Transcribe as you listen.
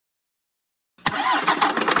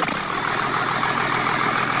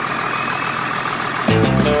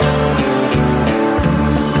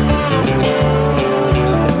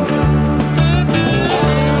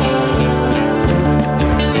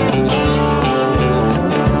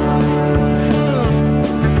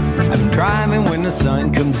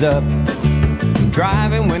goes up, I'm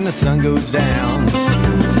driving when the sun goes down.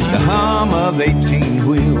 The hum of 18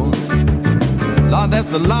 wheels, Lord, that's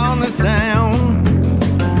the lonely sound.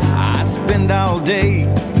 I spend all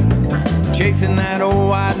day chasing that old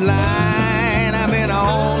white line. I've been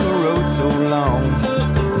on the road so long,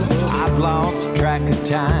 I've lost track of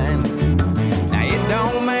time. Now it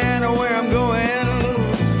don't matter where I'm going,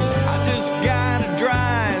 I just gotta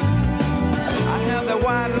drive. I have that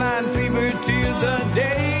white line fever till the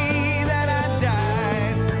day that I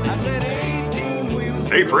died. I said 18 wheels.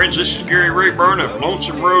 Hey friends, this is Gary Rayburn of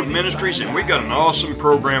Lonesome Road Ministries, and we got an awesome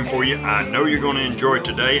program for you. I know you're going to enjoy it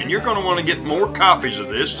today, and you're going to want to get more copies of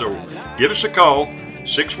this, so give us a call,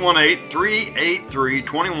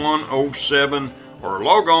 618-383-2107, or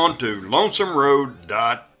log on to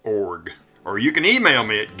lonesomeroad.org. Or you can email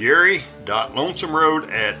me at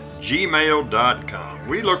gary.lonesomeroad@gmail.com.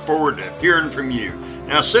 We look forward to hearing from you.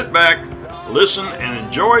 Now sit back, listen, and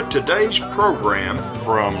enjoy today's program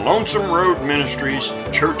from Lonesome Road Ministries,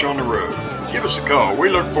 Church on the Road. Give us a call. We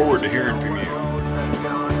look forward to hearing from you.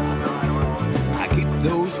 I keep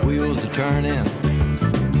those wheels a-turning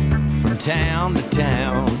from town to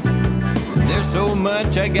town. There's so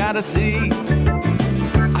much I gotta see,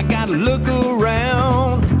 I gotta look around.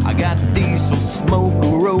 I got diesel smoke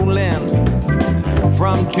rolling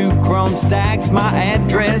from 2 chrome stacks. My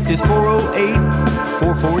address is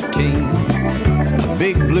 408-414, a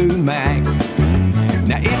big blue Mac.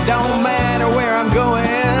 Now it don't matter where I'm going,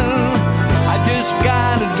 I just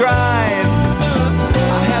gotta drive.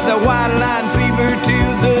 I have that white line fever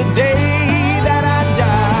till the day that I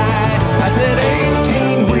die. I said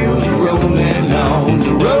 18 wheels rolling on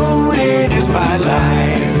the road, it is my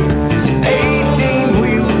life. 18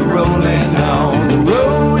 wheels rolling on the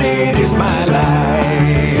road, it is my life.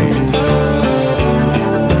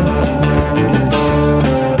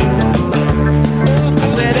 I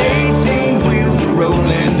said 18 wheels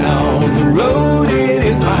rolling on the road, it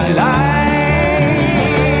is my life.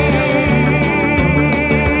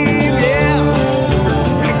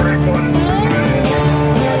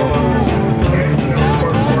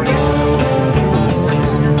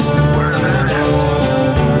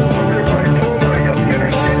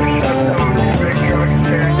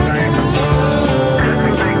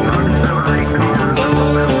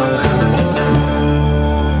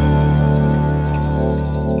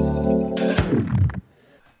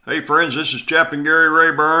 Hey friends, this is Chaplain Gary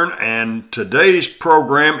Rayburn, and today's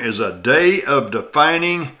program is a day of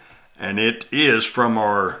defining, and it is from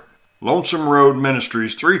our Lonesome Road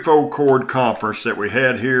Ministries Threefold Chord Conference that we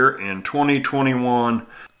had here in 2021.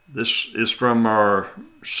 This is from our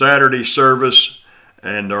Saturday service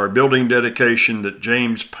and our building dedication that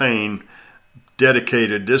James Payne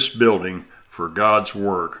dedicated this building for God's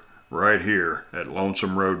work right here at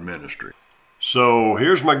Lonesome Road Ministry. So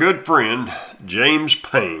here's my good friend, James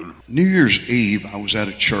Payne. New Year's Eve, I was at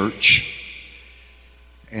a church,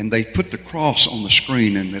 and they put the cross on the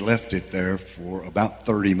screen, and they left it there for about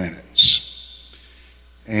 30 minutes.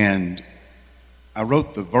 And I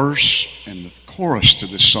wrote the verse and the chorus to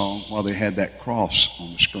this song while they had that cross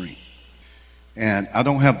on the screen. And I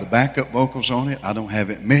don't have the backup vocals on it. I don't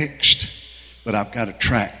have it mixed, but I've got a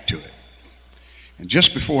track to it. And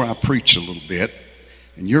just before I preach a little bit,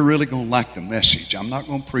 and you're really going to like the message. I'm not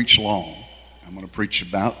going to preach long. I'm going to preach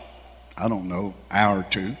about, I don't know, hour or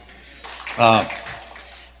two. I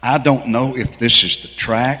don't know if this is the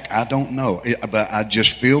track. I don't know. But I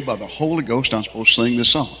just feel by the Holy Ghost I'm supposed to sing this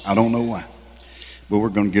song. I don't know why. But we're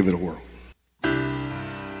going to give it a whirl.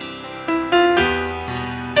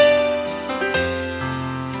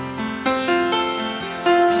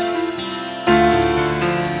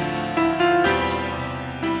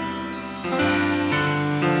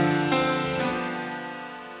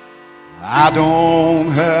 I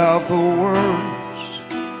don't have the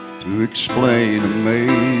words to explain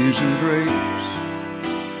amazing grace.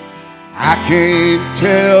 I can't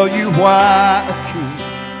tell you why a king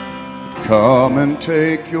would come and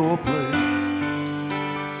take your place,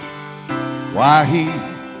 why he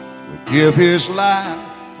would give his life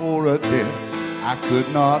for a debt I could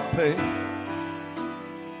not pay.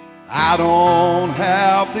 I don't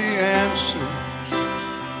have the answers,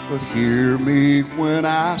 but hear me when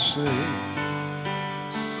I say,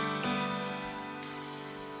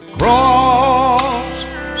 the cross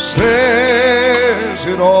says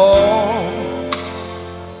it all.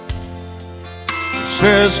 It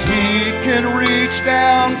says he can reach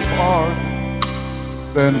down far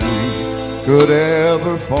than we could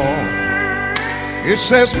ever fall. It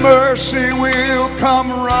says mercy will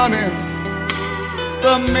come running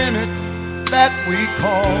the minute that we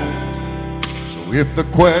call. So if the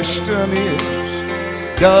question is,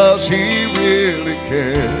 Does he really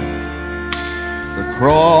care? The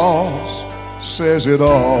cross says it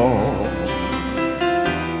all.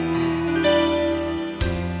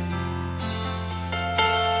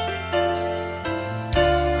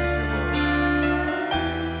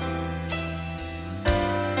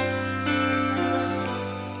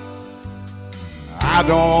 I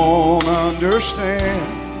don't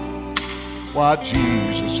understand why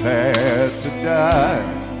Jesus had to die,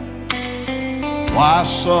 why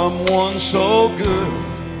someone so good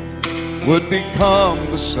would become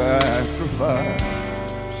the sacrifice.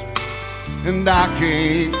 And I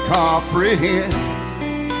can't comprehend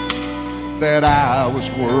that I was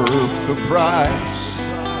worth the price.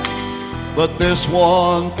 But this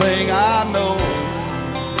one thing I know,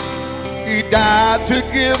 he died to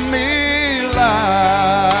give me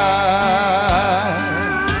life.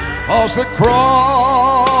 'Cause the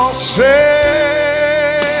cross says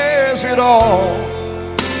it all.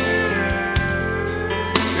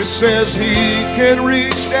 It says he can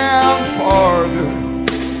reach down farther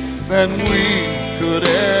than we could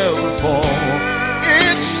ever fall.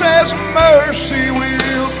 It says mercy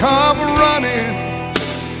will come running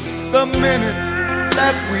the minute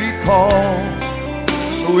that we call.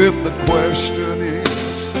 So if the question is,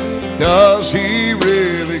 does he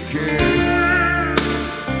really care?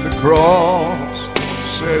 The cross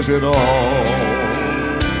says it all.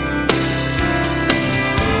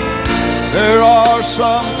 There are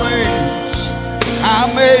some things I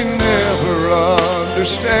may never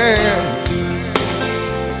understand,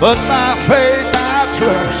 but by faith I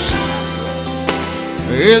trust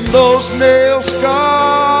in those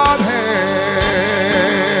nail-scarred hands.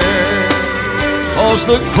 'Cause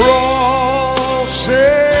the cross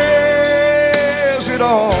says it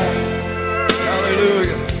all.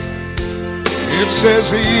 Hallelujah. It says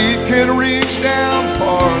he can reach down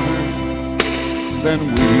farther than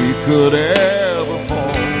we could ever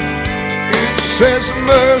fall. It says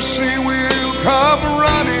mercy will come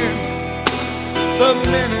running the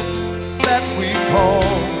minute that we call.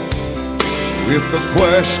 If the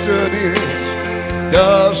question is,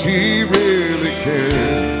 does he really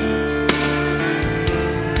care?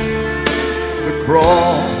 The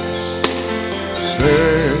cross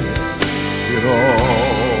says it all.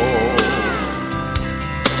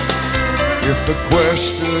 If the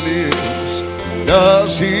question is,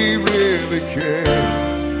 does he really care?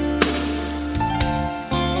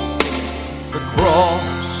 The cross,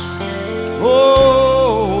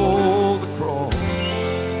 oh, the cross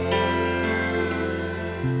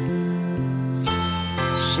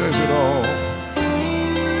says it all.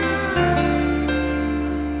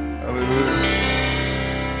 Hallelujah.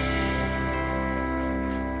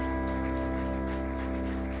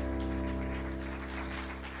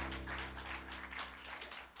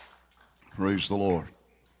 Praise the Lord.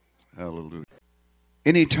 Hallelujah.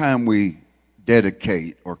 Anytime we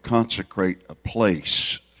dedicate or consecrate a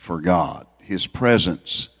place for God, his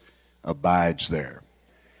presence abides there.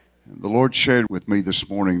 The Lord shared with me this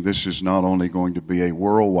morning, this is not only going to be a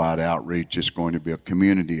worldwide outreach, it's going to be a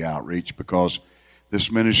community outreach, because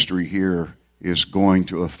this ministry here is going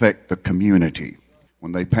to affect the community.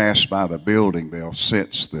 When they pass by the building, they'll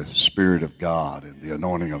sense the Spirit of God and the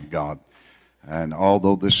anointing of God. And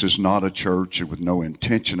although this is not a church with no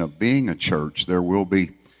intention of being a church, there will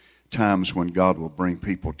be times when God will bring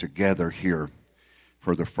people together here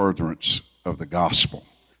for the furtherance of the gospel.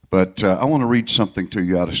 But I want to read something to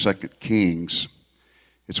you out of 2 Kings.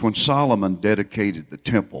 It's when Solomon dedicated the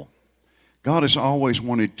temple. God has always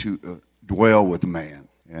wanted to dwell with man.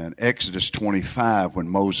 And Exodus 25, when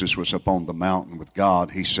Moses was up on the mountain with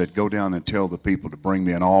God, he said, go down and tell the people to bring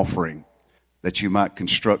me an offering, that you might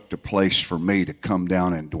construct a place for me to come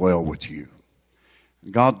down and dwell with you.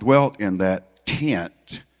 God dwelt in that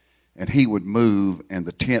tent, and he would move, and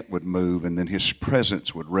the tent would move, and then his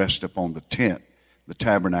presence would rest upon the tent, the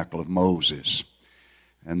tabernacle of Moses.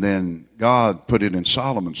 And then God put it in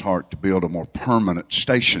Solomon's heart to build a more permanent,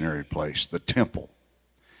 stationary place, the temple.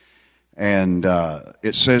 And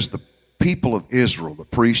it says the people of Israel, the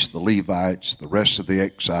priests, the Levites, the rest of the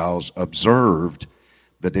exiles, observed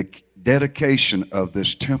the dedication of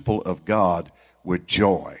this temple of God with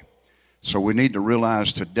joy. So we need to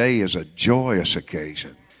realize today is a joyous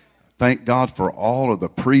occasion. Thank God for all of the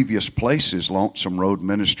previous places Lonesome Road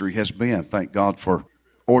Ministry has been. Thank God for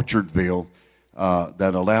Orchardville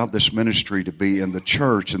that allowed this ministry to be in the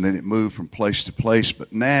church, and then it moved from place to place.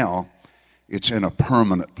 But now it's in a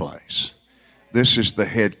permanent place. This is the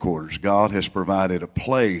headquarters. God has provided a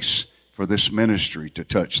place for this ministry to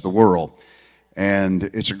touch the world. And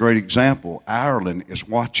it's a great example. Ireland is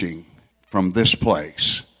watching from this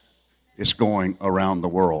place. it's going around the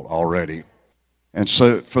world already. And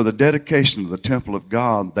so for the dedication of the temple of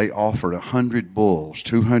God, they offered 100 bulls,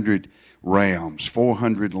 200 rams,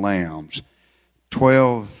 400 lambs,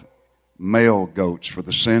 12 male goats for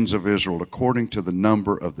the sins of Israel, according to the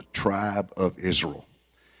number of the tribe of Israel.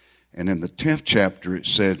 And in the 10th chapter it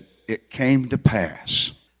said, it came to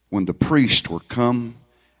pass when the priests were come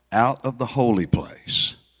out of the holy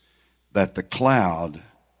place that the cloud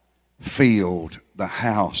filled the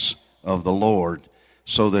house of the Lord,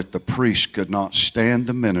 so that the priest could not stand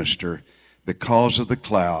to minister because of the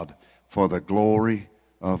cloud, for the glory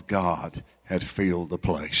of God had filled the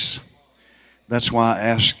place. That's why I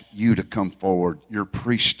ask you to come forward. You're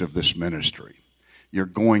priest of this ministry. You're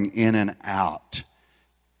going in and out,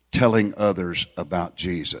 telling others about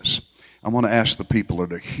Jesus. I want to ask the people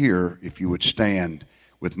that are here if you would stand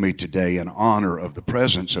with me today in honor of the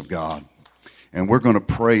presence of God. And we're going to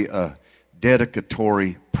pray a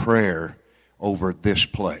dedicatory prayer over this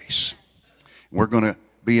place. We're going to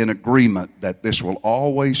be in agreement that this will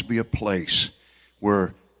always be a place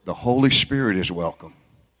where the Holy Spirit is welcome,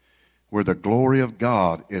 where the glory of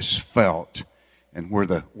God is felt, and where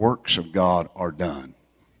the works of God are done.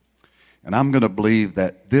 And I'm going to believe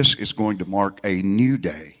that this is going to mark a new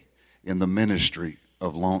day in the ministry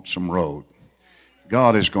of Lonesome Road.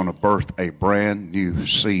 God is going to birth a brand new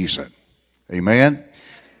season. Amen?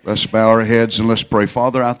 Let's bow our heads and let's pray.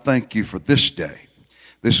 Father, I thank you for this day.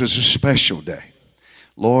 This is a special day.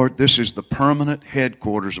 Lord, this is the permanent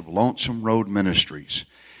headquarters of Lonesome Road Ministries.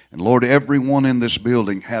 And Lord, everyone in this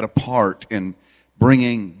building had a part in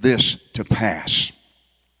bringing this to pass.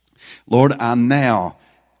 Lord, I now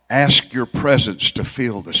ask your presence to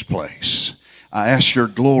fill this place. I ask your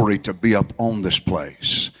glory to be up on this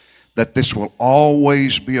place, that this will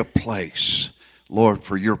always be a place, Lord,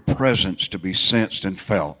 for your presence to be sensed and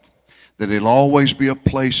felt, that it'll always be a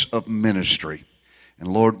place of ministry. And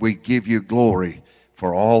Lord, we give you glory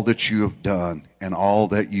for all that you have done and all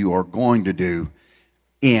that you are going to do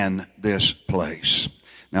in this place.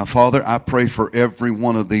 Now, Father, I pray for every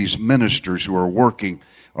one of these ministers who are working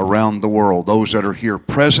around the world, those that are here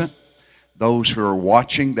present, those who are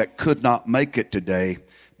watching that could not make it today,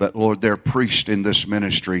 but Lord, they're priests in this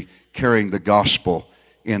ministry carrying the gospel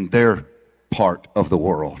in their part of the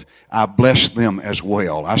world. I bless them as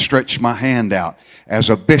well. I stretch my hand out as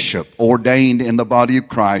a bishop ordained in the body of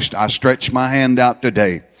Christ. I stretch my hand out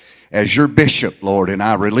today as your bishop, Lord, and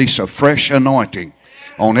I release a fresh anointing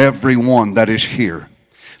on everyone that is here.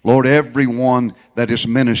 Lord, everyone that is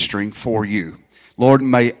ministering for you. Lord,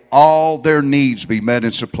 may all their needs be met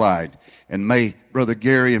and supplied. And may Brother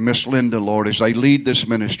Gary and Miss Linda, Lord, as they lead this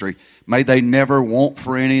ministry, may they never want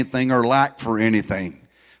for anything or lack for anything.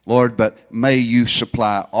 Lord, but may you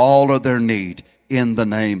supply all of their need in the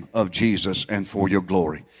name of Jesus and for your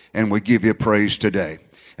glory. And we give you praise today.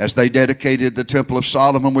 As they dedicated the Temple of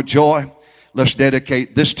Solomon with joy, let's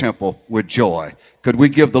dedicate this temple with joy. Could we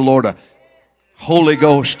give the Lord a Holy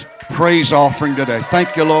Ghost praise offering today?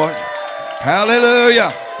 Thank you, Lord. Hallelujah.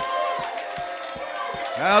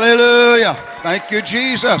 Hallelujah. Thank you,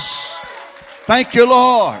 Jesus. Thank you,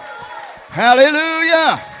 Lord.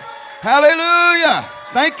 Hallelujah. Hallelujah.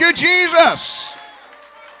 Thank you, Jesus.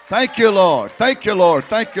 Thank you, Lord. Thank you, Lord.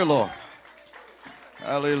 Thank you, Lord.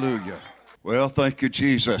 Hallelujah. Well, thank you,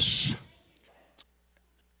 Jesus.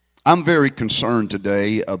 I'm very concerned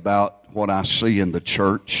today about what I see in the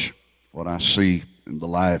church, what I see in the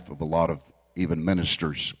life of a lot of even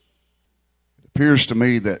ministers. It appears to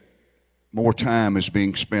me that more time is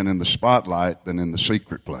being spent in the spotlight than in the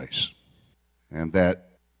secret place, and that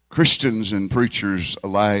Christians and preachers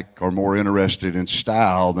alike are more interested in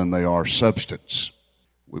style than they are substance.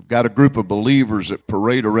 We've got a group of believers that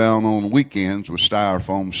parade around on weekends with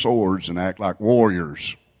styrofoam swords and act like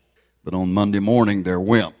warriors, but on Monday morning they're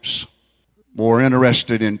wimps. More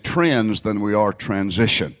interested in trends than we are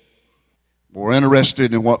transition. More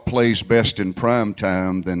interested in what plays best in prime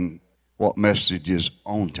time than what message is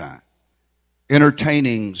on time.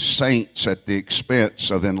 Entertaining saints at the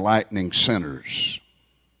expense of enlightening sinners.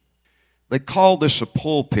 They call this a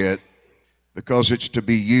pulpit because it's to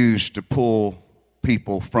be used to pull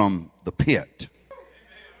people from the pit.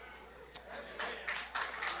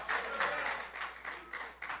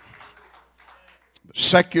 But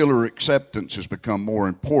secular acceptance has become more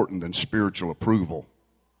important than spiritual approval.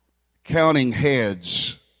 Counting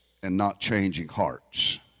heads and not changing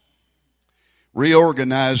hearts.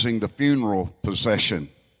 Reorganizing the funeral procession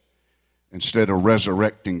instead of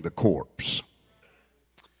resurrecting the corpse.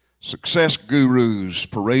 Success gurus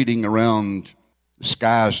parading around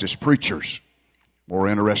disguised as preachers, more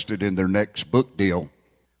interested in their next book deal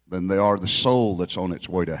than they are the soul that's on its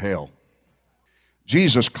way to hell.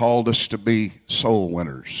 Jesus called us to be soul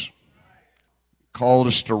winners. Called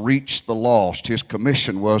us to reach the lost. His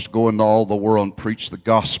commission was to go into all the world and preach the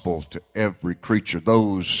gospel to every creature,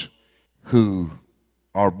 those who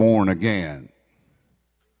are born again.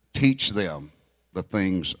 Teach them the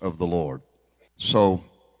things of the Lord. So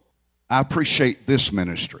I appreciate this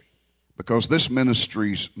ministry because this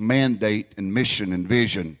ministry's mandate and mission and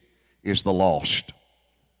vision is the lost.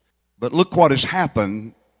 But look what has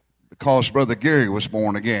happened because Brother Gary was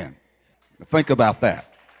born again. Think about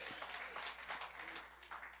that.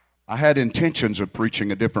 I had intentions of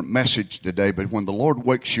preaching a different message today, but when the Lord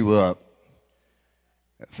wakes you up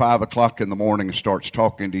at 5 o'clock in the morning and starts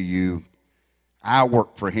talking to you, I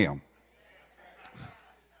work for Him.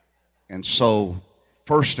 And so,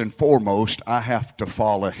 first and foremost, I have to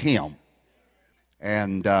follow Him.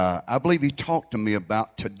 And I believe He talked to me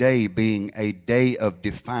about today being a day of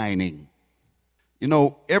defining. You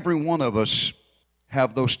know, every one of us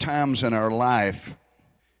have those times in our life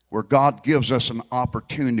where God gives us an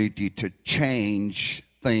opportunity to change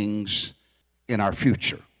things in our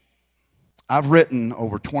future. I've written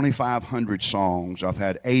over 2,500 songs. I've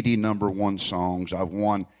had 80 number one songs. I've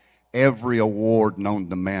won every award known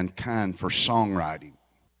to mankind for songwriting.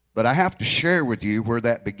 But I have to share with you where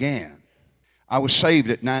that began. I was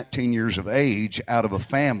saved at 19 years of age out of a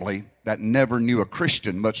family that never knew a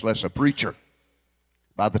Christian, much less a preacher.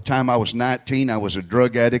 By the time I was 19, I was a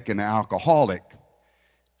drug addict and an alcoholic,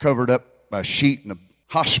 covered up by a sheet in a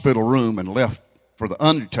hospital room and left for the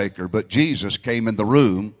undertaker. But Jesus came in the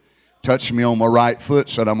room, touched me on my right foot,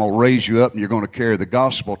 said, I'm going to raise you up and you're going to carry the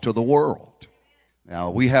gospel to the world.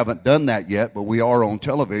 Now, we haven't done that yet, but we are on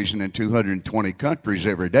television in 220 countries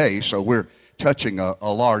every day, so we're touching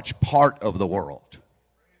a large part of the world.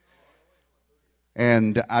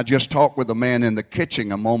 And I just talked with a man in the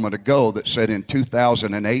kitchen a moment ago that said in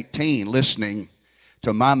 2018, listening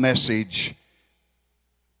to my message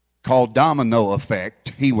called Domino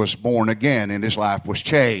Effect, he was born again and his life was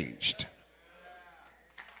changed.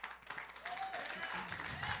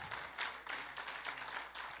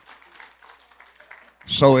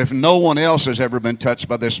 So if no one else has ever been touched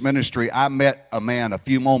by this ministry, I met a man a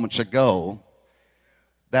few moments ago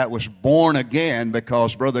that was born again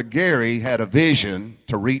because Brother Gary had a vision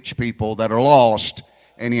to reach people that are lost,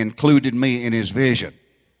 and he included me in his vision.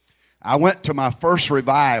 I went to my first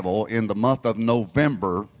revival in the month of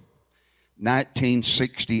November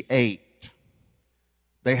 1968.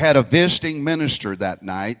 They had a visiting minister that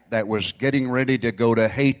night that was getting ready to go to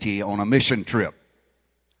Haiti on a mission trip.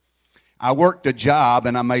 I worked a job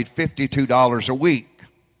and I made $52 a week.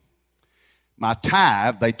 My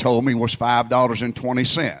tithe, they told me, was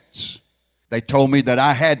 $5.20. They told me that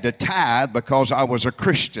I had to tithe because I was a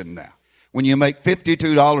Christian now. When you make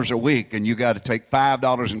 $52 a week and you got to take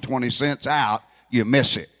 $5.20 out, you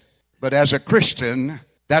miss it. But as a Christian,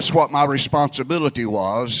 that's what my responsibility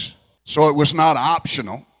was, so it was not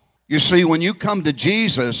optional. You see, when you come to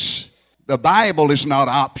Jesus, the Bible is not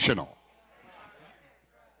optional.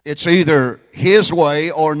 It's either His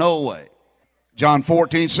way or no way. John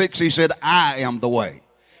 14:6, He said, I am the way.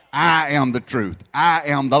 I am the truth. I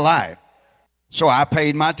am the life. So I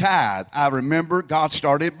paid my tithe. I remember God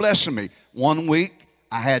started blessing me. One week,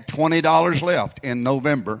 I had $20 left in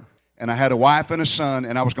November, and I had a wife and a son,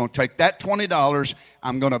 and I was going to take that $20,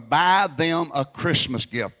 I'm going to buy them a Christmas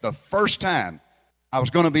gift. The first time I was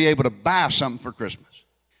going to be able to buy something for Christmas.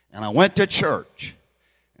 And I went to church,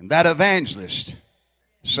 and that evangelist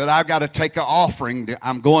said, I've got to take an offering.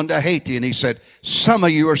 I'm going to Haiti. And he said, some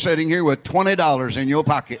of you are sitting here with $20 in your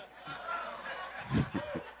pocket.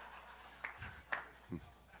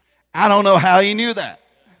 I don't know how he knew that.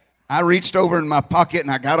 I reached over in my pocket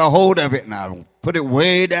and I got a hold of it and I put it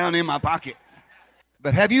way down in my pocket.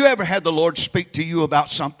 But have you ever had the Lord speak to you about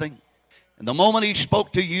something? And the moment He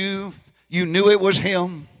spoke to you, you knew it was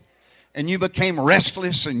Him. And you became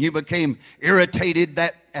restless and you became irritated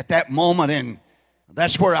at that moment, and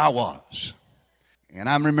that's where I was. And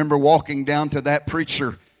I remember walking down to that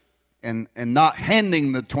preacher and not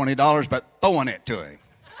handing the $20, but throwing it to him.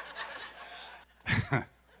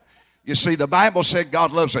 You see, the Bible said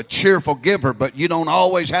God loves a cheerful giver, but you don't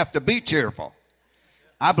always have to be cheerful.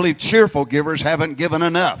 I believe cheerful givers haven't given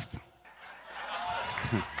enough.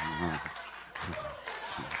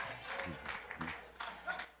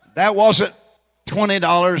 That wasn't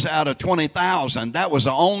 $20 out of $20,000. That was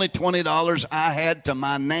the only $20 I had to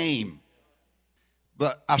my name.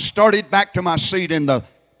 But I started back to my seat, and the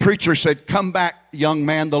preacher said, come back, young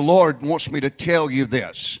man. The Lord wants me to tell you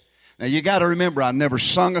this. Now, you got to remember, I never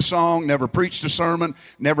sung a song, never preached a sermon,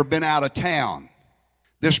 never been out of town.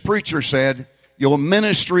 This preacher said, your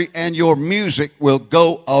ministry and your music will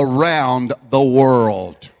go around the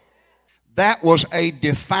world. That was a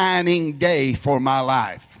defining day for my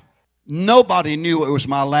life. Nobody knew it was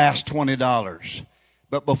my last $20.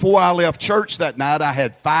 But before I left church that night, I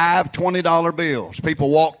had 5 $20 bills. People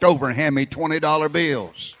walked over and handed me $20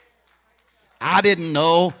 bills. I didn't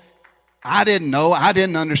know. I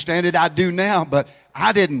didn't understand it. I do now, but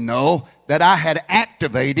I didn't know that I had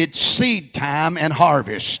activated seed time and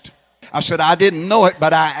harvest. I said, I didn't know it,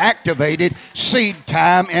 but I activated seed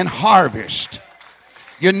time and harvest.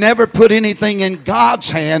 You never put anything in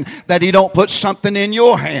God's hand that He don't put something in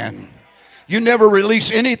your hand. You never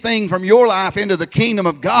release anything from your life into the kingdom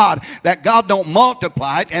of God that God don't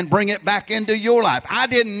multiply it and bring it back into your life. I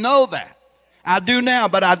didn't know that. I do now,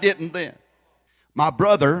 but I didn't then. My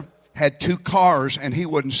brother had 2 cars and he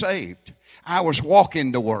wasn't saved. I was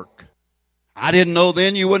walking to work. I didn't know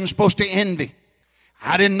then you wasn't supposed to envy.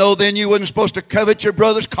 I didn't know then you wasn't supposed to covet your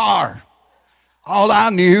brother's car. All I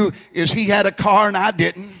knew is he had a car and I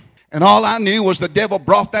didn't. And all I knew was the devil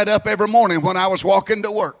brought that up every morning when I was walking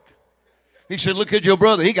to work. He said, look at your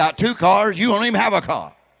brother. He got 2 cars. You don't even have a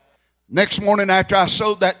car. Next morning after I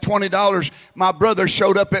sold that $20, my brother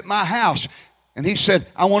showed up at my house. And he said,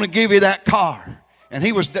 I want to give you that car. And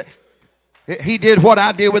he did what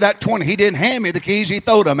I did with that 20. He didn't hand me the keys. He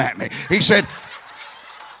threw them at me. He said,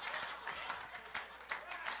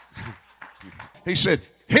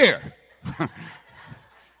 here.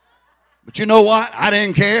 But you know what? I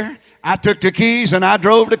didn't care. I took the keys and I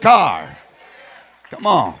drove the car. Come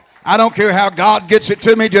on. I don't care how God gets it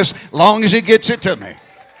to me, just long as He gets it to me.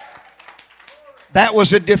 That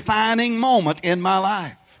was a defining moment in my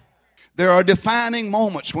life. There are defining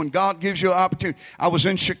moments when God gives you an opportunity. I was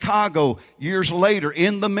in Chicago years later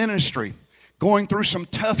in the ministry, going through some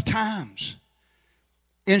tough times.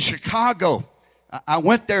 In Chicago, I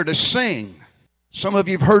went there to sing. Some of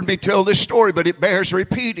you have heard me tell this story, but it bears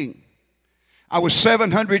repeating. I was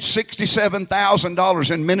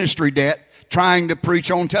 $767,000 in ministry debt trying to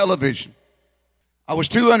preach on television. I was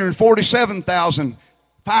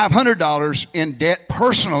 $247,500 in debt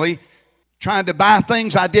personally, trying to buy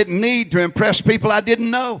things I didn't need to impress people I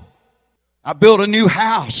didn't know. I built a new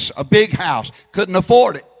house, a big house, couldn't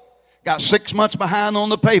afford it. Got 6 months behind on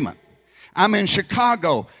the payment. I'm in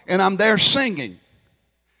Chicago and I'm there singing.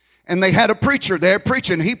 And they had a preacher there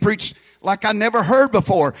preaching. He preached like I never heard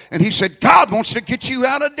before. And he said, God wants to get you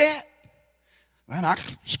out of debt. Man, I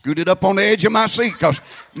scooted up on the edge of my seat because,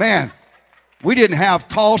 man, we didn't have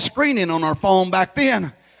call screening on our phone back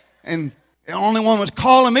then. And the only one was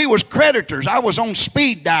calling me was creditors. I was on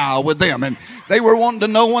speed dial with them, and they were wanting to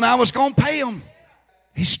know when I was going to pay them.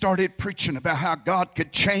 He started preaching about how God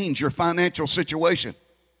could change your financial situation.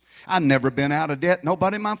 I'd never been out of debt.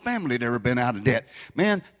 Nobody in my family had ever been out of debt.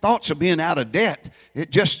 Man, thoughts of being out of debt,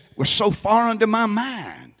 it just was so far into my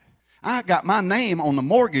mind. I got my name on the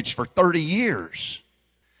mortgage for 30 years.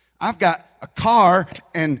 I've got a car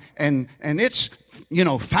and it's,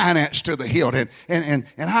 financed to the hilt. And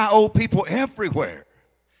I owe people everywhere.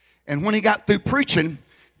 And when he got through preaching,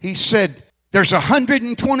 he said, there's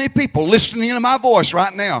 120 people listening to my voice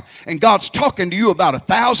right now. And God's talking to you about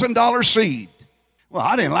 $1,000 seed. Well,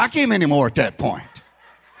 I didn't like him anymore at that point.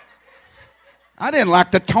 I didn't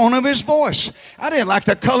like the tone of his voice. I didn't like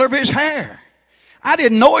the color of his hair. I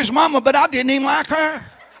didn't know his mama, but I didn't even like her.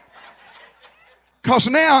 Because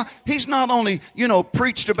now he's not only,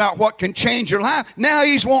 preached about what can change your life. Now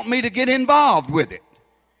he's wanting me to get involved with it.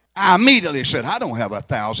 I immediately said, I don't have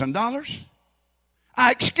 $1,000.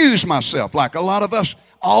 I excused myself like a lot of us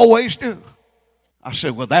always do. I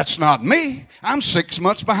said, well, that's not me. I'm 6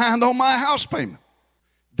 months behind on my house payment.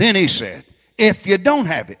 Then he said, if you don't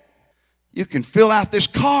have it, you can fill out this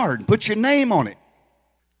card and put your name on it.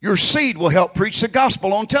 Your seed will help preach the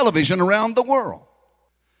gospel on television around the world.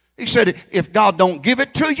 He said, if God don't give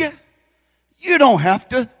it to you, you don't have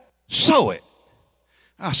to sow it.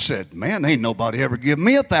 I said, man, ain't nobody ever give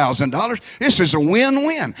me $1,000. This is a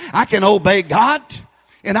win-win. I can obey God,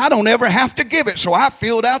 and I don't ever have to give it. So I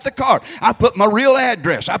filled out the card. I put my real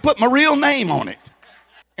address. I put my real name on it,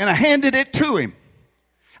 and I handed it to him.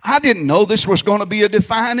 I didn't know this was going to be a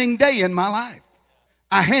defining day in my life.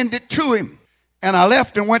 I handed it to him. And I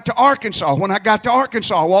left and went to Arkansas. When I got to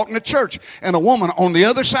Arkansas, I walked in the church, and a woman on the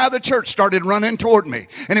other side of the church started running toward me.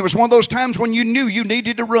 And it was one of those times when you knew you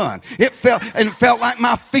needed to run. It felt like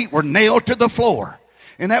my feet were nailed to the floor.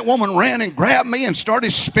 And that woman ran and grabbed me and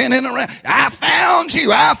started spinning around. I found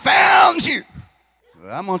you. I found you.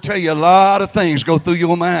 Well, I'm going to tell you a lot of things go through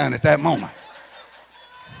your mind at that moment.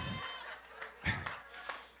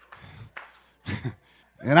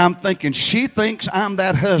 And I'm thinking, she thinks I'm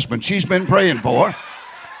that husband she's been praying for.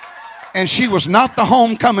 And she was not the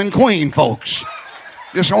homecoming queen, folks.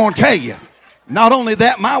 Just want to tell you. Not only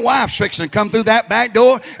that, my wife's fixing to come through that back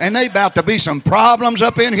door, and they about to be some problems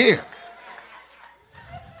up in here.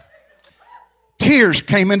 Tears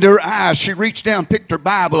came into her eyes. She reached down, picked her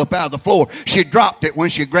Bible up out of the floor. She dropped it when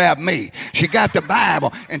she grabbed me. She got the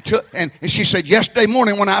Bible and she said, yesterday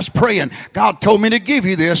morning when I was praying, God told me to give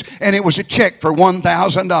you this, and it was a check for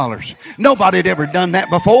 $1,000. Nobody had ever done that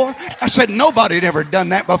before. I said, nobody had ever done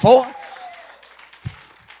that before.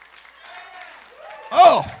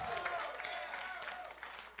 Oh.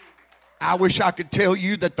 I wish I could tell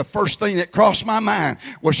you that the first thing that crossed my mind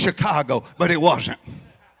was Chicago, but it wasn't.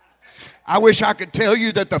 I wish I could tell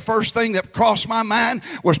you that the first thing that crossed my mind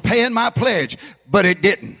was paying my pledge, but it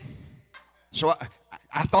didn't. So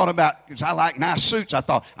I thought about, because I like nice suits, I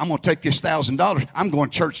thought, I'm going to take this $1,000. I'm going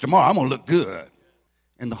to church tomorrow. I'm going to look good.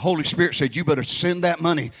 And the Holy Spirit said, you better send that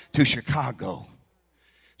money to Chicago.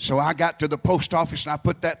 So I got to the post office and I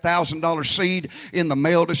put that $1,000 seed in the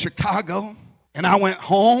mail to Chicago. And I went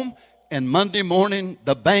home, and Monday morning,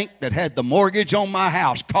 the bank that had the mortgage on my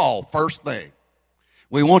house called first thing.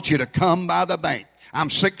 We want you to come by the bank. I'm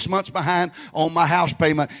 6 months behind on my house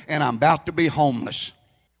payment, and I'm about to be homeless.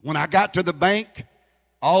 When I got to the bank,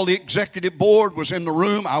 all the executive board was in the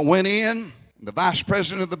room. I went in. The vice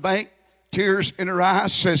president of the bank, tears in her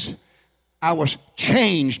eyes, says, I was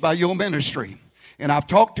changed by your ministry. And I've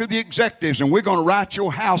talked to the executives, and we're going to write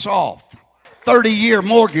your house off. 30-year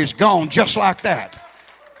mortgage gone just like that.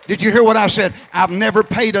 Did you hear what I said? I've never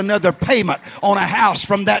paid another payment on a house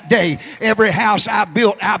from that day. Every house I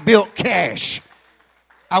built cash.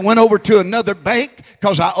 I went over to another bank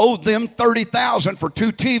because I owed them $30,000 for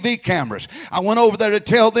 2 TV cameras. I went over there to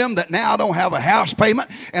tell them that now I don't have a house payment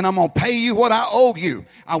and I'm going to pay you what I owe you.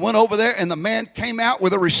 I went over there and the man came out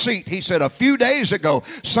with a receipt. He said, a few days ago,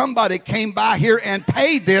 somebody came by here and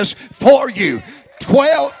paid this for you.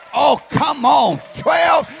 12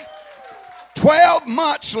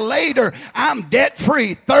 months later, I'm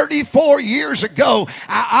debt-free. 34 years ago,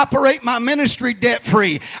 I operate my ministry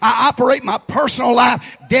debt-free. I operate my personal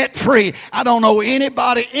life debt-free. I don't owe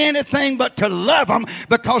anybody anything but to love them,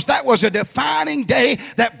 because that was a defining day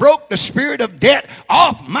that broke the spirit of debt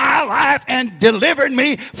off my life and delivered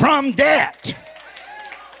me from debt.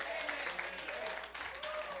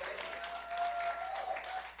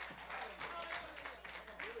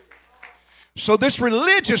 So this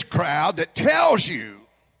religious crowd that tells you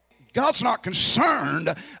God's not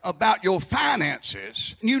concerned about your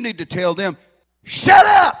finances, you need to tell them, shut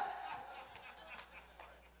up!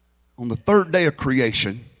 On the third day of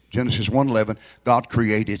creation, Genesis 1:11, God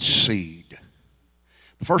created seed.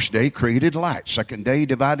 The first day He created light. Second day He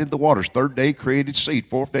divided the waters. Third day He created seed.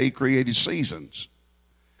 Fourth day He created seasons.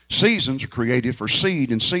 Seasons are created for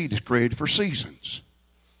seed, and seed is created for seasons.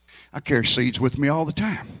 I carry seeds with me all the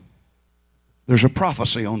time. There's a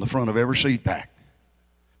prophecy on the front of every seed pack.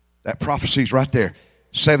 That prophecy's right there.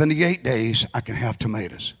 78 days, I can have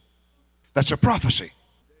tomatoes. That's a prophecy.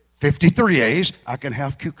 53 days, I can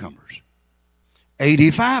have cucumbers.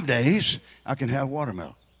 85 days, I can have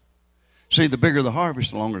watermelon. See, the bigger the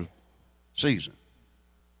harvest, the longer the season.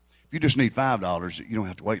 If you just need $5, you don't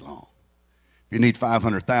have to wait long. If you need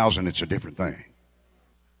 500,000, it's a different thing.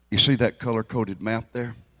 You see that color-coded map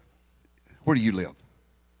there? Where do you live?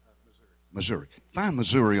 Missouri. Find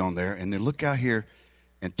Missouri on there, and then look out here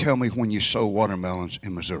and tell me when you sow watermelons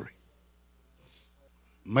in Missouri.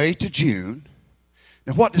 May to June.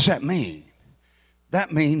 Now, what does that mean?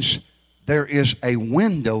 That means there is a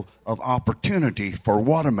window of opportunity for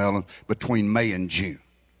watermelon between May and June.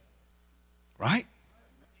 Right?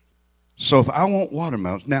 So if I want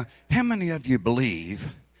watermelons, now, how many of you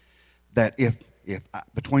believe that if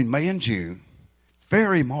between May and June,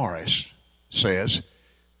 Ferry Morris says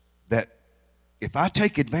that if I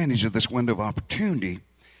take advantage of this window of opportunity,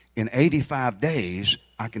 in 85 days,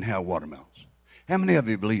 I can have watermelons? How many of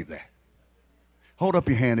you believe that? Hold up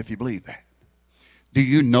your hand if you believe that. Do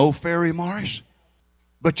you know Ferry Morris?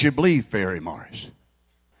 But you believe Ferry Morris.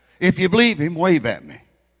 If you believe him, wave at me.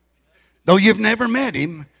 Though you've never met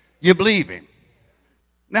him, you believe him.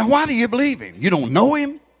 Now, why do you believe him? You don't know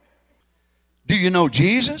him? Do you know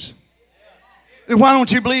Jesus? Then why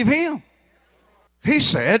don't you believe him? He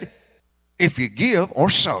said, if you give or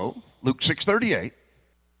sow, Luke 6:38,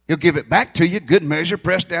 He'll give it back to you, good measure,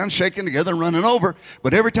 pressed down, shaken together, and running over.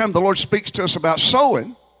 But every time the Lord speaks to us about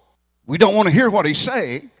sowing, we don't want to hear what He's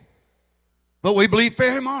saying, but we believe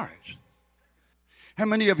Ferry Morris. How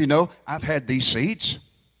many of you know I've had these seeds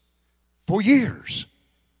for years?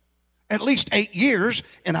 At least 8 years,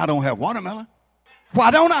 and I don't have watermelon.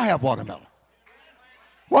 Why don't I have watermelon?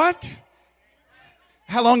 What?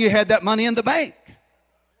 How long you had that money in the bank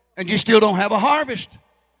and you still don't have a harvest?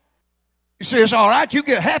 You say it's all right, you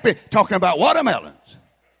get happy talking about watermelons.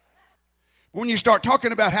 When you start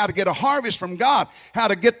talking about how to get a harvest from God, how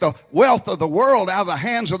to get the wealth of the world out of the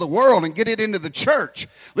hands of the world and get it into the church.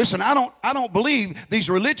 Listen, I don't believe these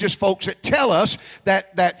religious folks that tell us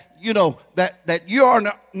that you are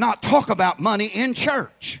not talk about money in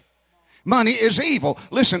church. Money is evil.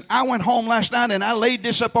 Listen, I went home last night and I laid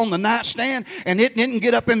this up on the nightstand, and it didn't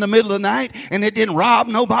get up in the middle of the night, and it didn't rob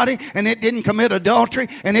nobody, and it didn't commit adultery,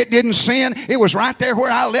 and it didn't sin. It was right there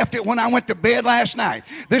where I left it when I went to bed last night.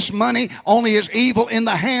 This money only is evil in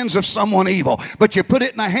the hands of someone evil. But you put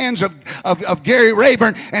it in the hands of Gary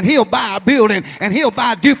Rayburn, and he'll buy a building, and he'll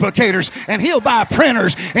buy duplicators, and he'll buy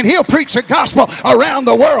printers, and he'll preach the gospel around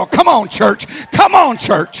the world. Come on, church. Come on,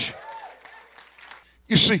 church.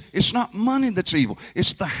 You see, it's not money that's evil.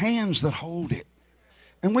 It's the hands that hold it.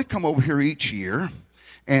 And we come over here each year,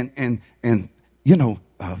 and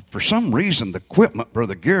for some reason, the equipment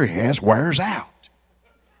Brother Gary has wears out.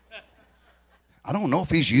 I don't know if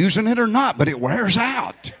he's using it or not, but it wears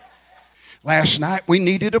out. Last night, we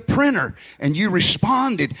needed a printer, and you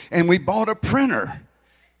responded, and we bought a printer.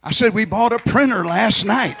 I said, we bought a printer last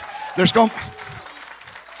night.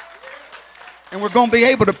 And we're going to be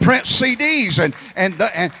able to print CDs.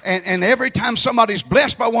 And every time somebody's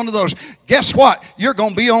blessed by one of those, guess what? You're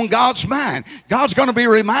going to be on God's mind. God's going to be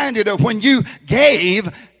reminded of when you gave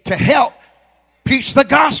to help preach the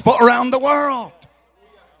gospel around the world.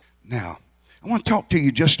 Now, I want to talk to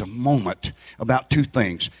you just a moment about two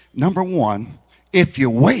things. Number one, if you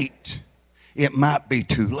wait, it might be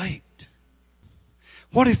too late.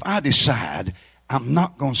 What if I decide I'm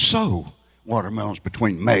not going to sow watermelons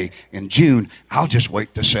between May and June? I'll just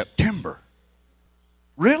wait till September.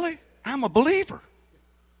 Really? I'm a believer.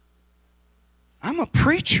 I'm a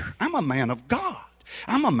preacher. I'm a man of God.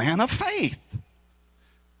 I'm a man of faith.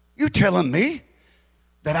 You telling me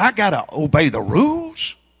that I got to obey the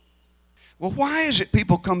rules? Well, why is it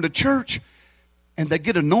people come to church and they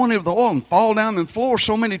get anointed with the oil and fall down on the floor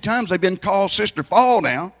so many times they've been called Sister Fall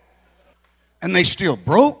Down, and they still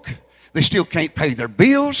broke? They still can't pay their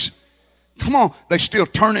bills. Come on, they still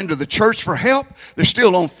turn into the church for help. They're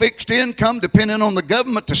still on fixed income depending on the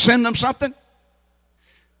government to send them something.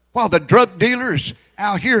 While the drug dealer is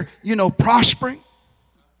out here, prospering.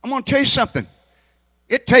 I'm going to tell you something.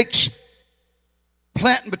 It takes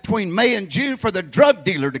planting between May and June for the drug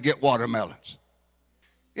dealer to get watermelons.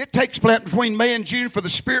 It takes planting between May and June for the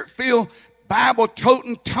Spirit-filled,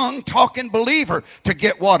 Bible-toting, tongue-talking believer to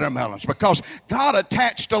get watermelons, because God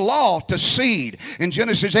attached a law to seed. In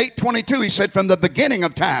Genesis 8:22, he said, from the beginning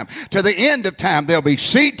of time to the end of time, there'll be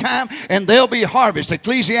seed time and there'll be harvest.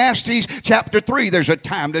 Ecclesiastes chapter 3, there's a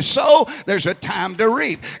time to sow, there's a time to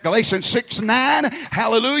reap. Galatians 6:9,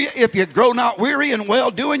 hallelujah, if you grow not weary in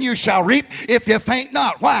well-doing, you shall reap if you faint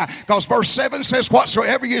not. Why? Because verse 7 says,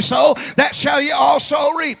 whatsoever you sow, that shall you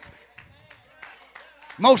also reap.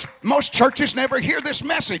 Most churches never hear this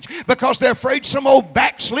message because they're afraid some old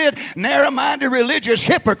backslid, narrow-minded religious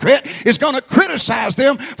hypocrite is going to criticize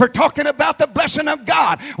them for talking about the blessing of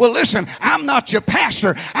God. Well, listen, I'm not your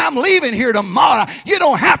pastor. I'm leaving here tomorrow. You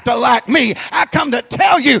don't have to like me. I come to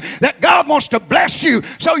tell you that God wants to bless you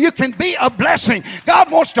so you can be a blessing.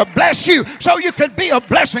 God wants to bless you so you can be a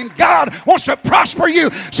blessing. God wants to prosper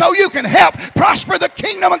you so you can help prosper the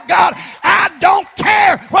kingdom of God. I don't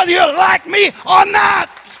care whether you like me or not.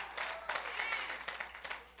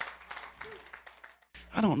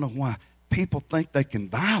 I don't know why people think they can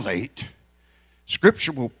violate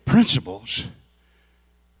scriptural principles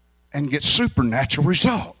and get supernatural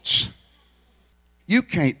results. You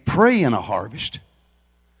can't pray in a harvest.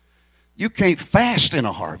 You can't fast in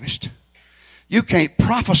a harvest. You can't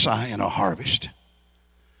prophesy in a harvest.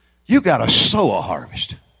 You got to sow a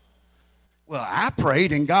harvest. Well, I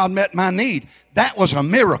prayed and God met my need. That was a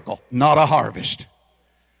miracle, not a harvest.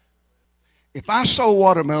 If I sow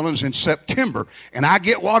watermelons in September and I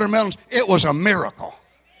get watermelons, it was a miracle.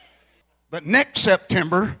 But next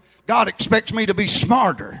September, God expects me to be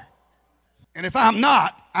smarter. And if I'm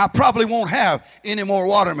not, I probably won't have any more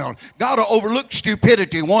watermelon. God will overlook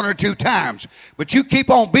stupidity one or two times. But you keep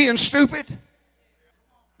on being stupid.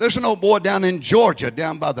 There's an old boy down in Georgia,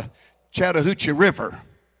 down by the Chattahoochee River.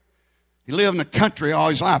 He lived in the country all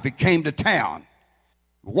his life. He came to town.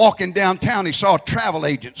 Walking downtown, he saw a travel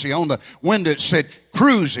agency on the window that said,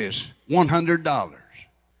 cruises, $100.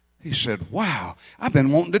 He said, wow, I've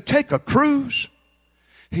been wanting to take a cruise.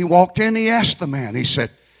 He walked in, he asked the man, he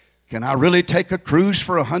said, can I really take a cruise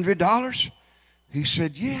for $100? He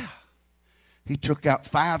said, yeah. He took out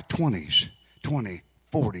 5 20s, 20,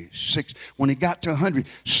 40, 60. When he got to 100,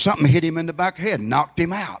 something hit him in the back of the head, knocked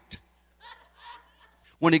him out.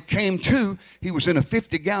 When he came to, he was in a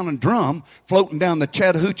 50-gallon drum floating down the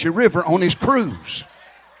Chattahoochee River on his cruise.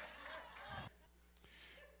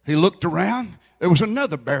 He looked around. There was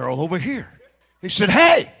another barrel over here. He said,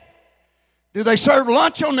 "Hey, do they serve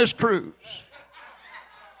lunch on this cruise?"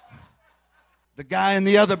 The guy in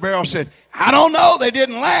the other barrel said, "I don't know. They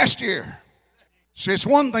didn't last year." See, it's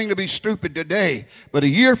one thing to be stupid today, but a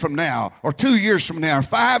year from now, or 2 years from now, or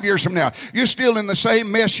 5 years from now, you're still in the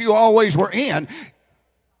same mess you always were in.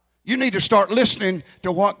 You need to start listening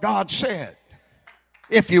to what God said.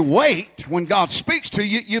 If you wait, when God speaks to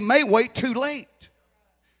you, you may wait too late.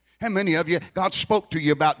 How many of you, God spoke to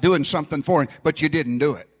you about doing something for him, but you didn't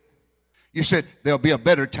do it? You said, there'll be a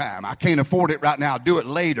better time. I can't afford it right now. I'll do it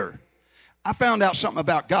later. I found out something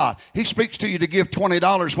about God. He speaks to you to give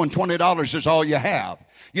 $20 when $20 is all you have.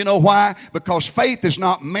 You know why? Because faith is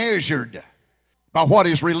not measured by what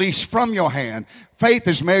is released from your hand. Faith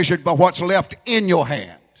is measured by what's left in your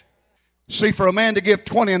hand. See, for a man to give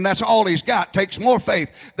 20 and that's all he's got takes more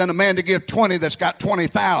faith than a man to give 20 that's got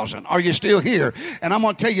 20,000. Are you still here? And I'm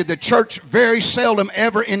going to tell you, the church very seldom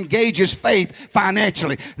ever engages faith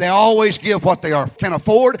financially. They always give what they can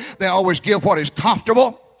afford. They always give what is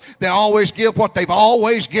comfortable. They always give what they've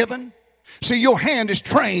always given. See, your hand is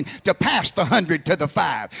trained to pass the 100 to the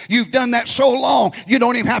 5. You've done that so long, you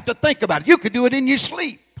don't even have to think about it. You could do it in your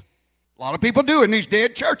sleep. A lot of people do it in these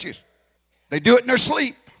dead churches. They do it in their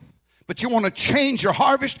sleep. But you want to change your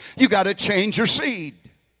harvest, you got to change your seed.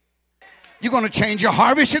 You're going to change your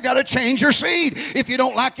harvest, you got to change your seed. If you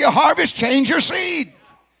don't like your harvest, change your seed.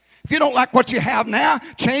 If you don't like what you have now,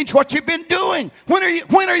 change what you've been doing. When are you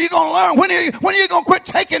going to learn? When are you going to quit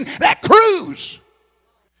taking that cruise?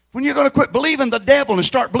 When you're going to quit believing the devil and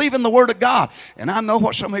start believing the Word of God. And I know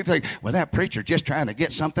what some of you think, well, that preacher just trying to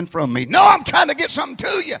get something from me. No, I'm trying to get something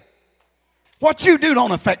to you. What you do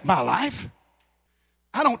don't affect my life.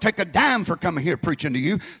 I don't take a dime for coming here preaching to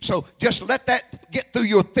you. So just let that get through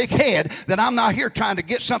your thick head that I'm not here trying to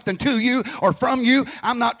get something to you or from you.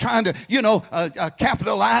 I'm not trying to,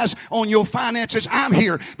 capitalize on your finances. I'm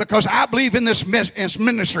here because I believe in this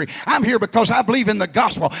ministry. I'm here because I believe in the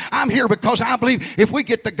gospel. I'm here because I believe if we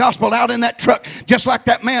get the gospel out in that truck, just like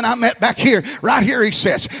that man I met back here, right here he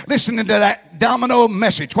says, listening to that domino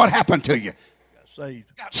message, what happened to you?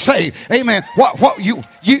 Got saved. Amen. What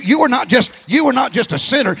you were not just a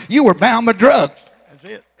sinner, you were bound by drugs. That's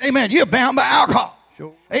it. Amen. You're bound by alcohol.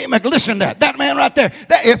 Sure. Amen. Listen to that man right there.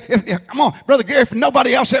 If come on, Brother Gary, if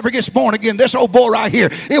nobody else ever gets born again, this old boy right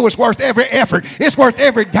here, it was worth every effort. It's worth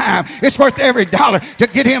every dime. It's worth every dollar to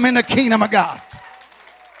get him in the kingdom of God.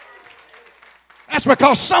 That's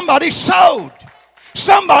because somebody sowed.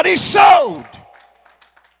 Somebody sowed.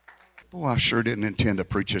 Boy, I sure didn't intend to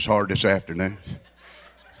preach as hard this afternoon.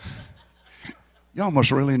 Y'all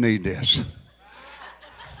must really need this.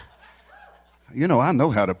 You know, I know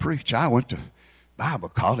how to preach. I went to Bible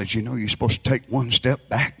college. You know, you're supposed to take one step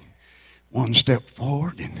back, one step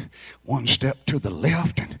forward, and one step to the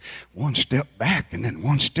left, and one step back, and then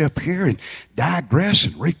one step here, and digress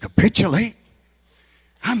and recapitulate.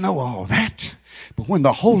 I know all that. But when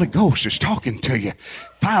the Holy Ghost is talking to you,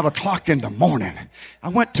 5 o'clock in the morning, I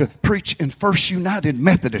went to preach in First United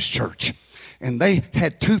Methodist Church. And they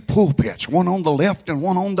had 2 pulpits, one on the left and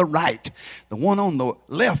one on the right. The one on the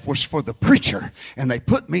left was for the preacher. And they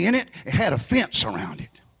put me in it. It had a fence around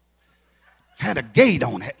it. Had a gate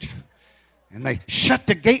on it. And they shut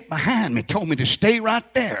the gate behind me, told me to stay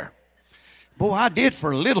right there. Boy, I did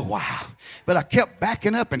for a little while. But I kept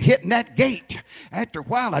backing up and hitting that gate. After a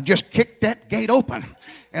while, I just kicked that gate open.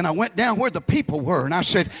 And I went down where the people were. And I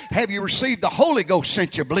said, have you received the Holy Ghost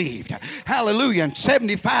since you believed? Hallelujah. And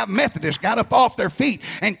 75 Methodists got up off their feet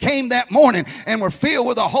and came that morning and were filled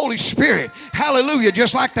with the Holy Spirit. Hallelujah.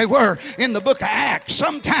 Just like they were in the book of Acts.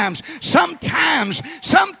 Sometimes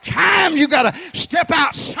you got to step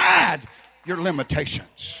outside your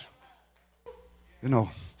limitations. You know,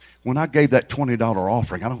 when I gave that $20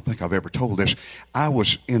 offering, I don't think I've ever told this, I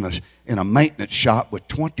was in a maintenance shop with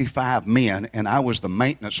 25 men, and I was the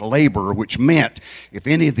maintenance laborer, which meant if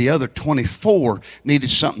any of the other 24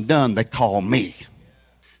 needed something done, they called me.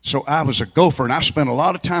 So I was a gopher, and I spent a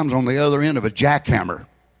lot of times on the other end of a jackhammer.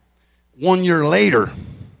 1 year later,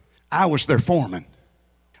 I was their foreman.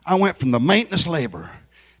 I went from the maintenance laborer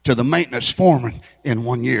to the maintenance foreman in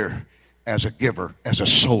 1 year as a giver, as a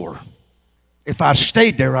sower. If I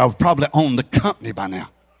stayed there, I would probably own the company by now.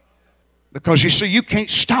 Because you see, you can't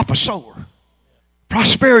stop a sower.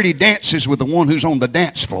 Prosperity dances with the one who's on the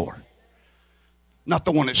dance floor. Not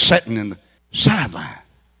the one that's sitting sideline.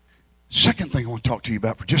 Second thing I want to talk to you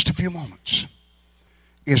about for just a few moments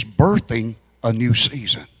is birthing a new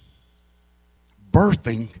season.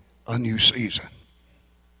 Birthing a new season.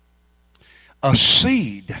 A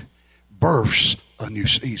seed births a new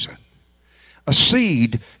season. A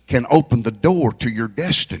seed can open the door to your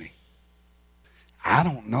destiny. I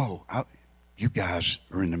don't know. You guys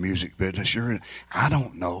are in the music business. I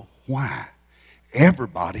don't know why.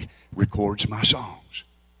 Everybody records my songs.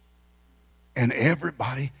 And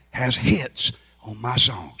everybody has hits on my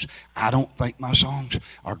songs. I don't think my songs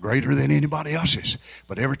are greater than anybody else's.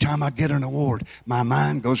 But every time I get an award, my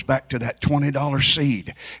mind goes back to that $20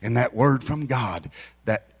 seed and that word from God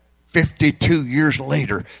that 52 years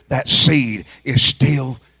later, that seed is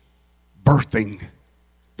still birthing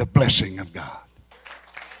the blessing of God.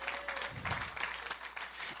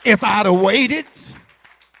 If I'd have waited,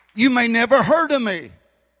 you may never heard of me.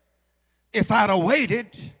 If I'd have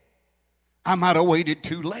waited, I might have waited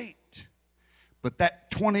too late. But that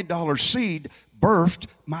 $20 seed birthed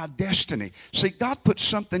my destiny. See, God put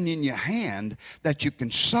something in your hand that you can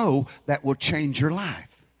sow that will change your life.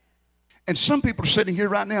 And some people are sitting here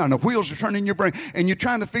right now and the wheels are turning in your brain and you're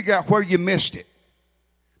trying to figure out where you missed it.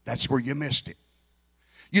 That's where you missed it.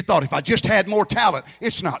 You thought if I just had more talent.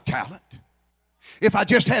 It's not talent. If I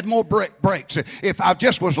just had more breaks. If I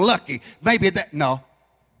just was lucky. Maybe that. No.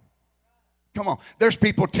 Come on. There's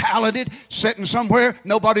people talented sitting somewhere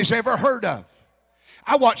nobody's ever heard of.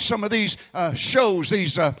 I watch some of these shows,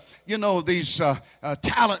 these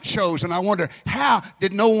talent shows, and I wonder, how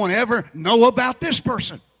did no one ever know about this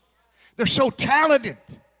person? They're so talented.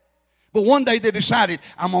 But one day they decided,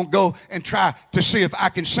 I'm going to go and try to see if I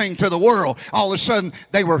can sing to the world. All of a sudden,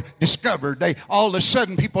 they were discovered. All of a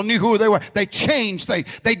sudden, people knew who they were. They changed.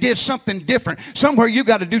 They did something different. Somewhere you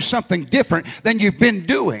got to do something different than you've been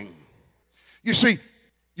doing. You see,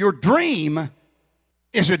 your dream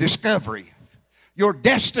is a discovery. Your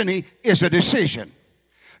destiny is a decision.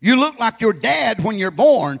 You look like your dad when you're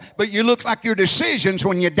born, but you look like your decisions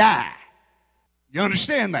when you die. You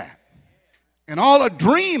understand that? And all a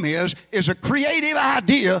dream is a creative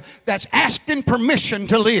idea that's asking permission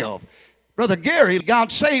to live. Brother Gary,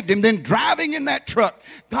 God saved him. Then driving in that truck,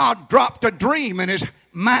 God dropped a dream in his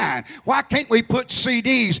mind. Why can't we put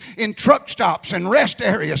CDs in truck stops and rest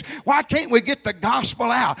areas? Why can't we get the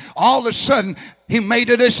gospel out? All of a sudden, he made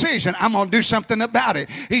a decision. I'm going to do something about it.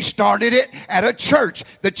 He started it at a church.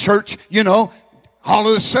 The church, all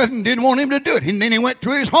of a sudden didn't want him to do it. And then he went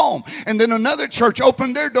to his home. And then another church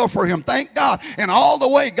opened their door for him. Thank God. And all the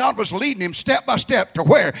way God was leading him step by step to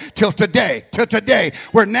where? Till today. To today.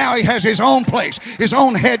 Where now he has his own place. His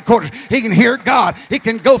own headquarters. He can hear God. He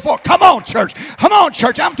can go forth. Come on, church. Come on,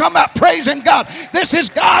 church. I'm talking about praising God. This is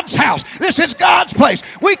God's house. This is God's place.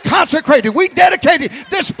 We consecrated. We dedicated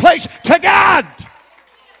this place to God.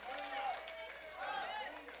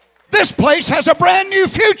 This place has a brand new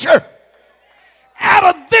future.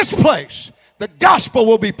 Out of this place, the gospel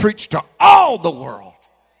will be preached to all the world.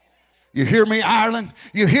 You hear me, Ireland?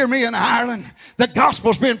 You hear me in Ireland? The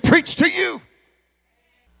gospel's being preached to you.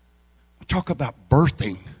 I talk about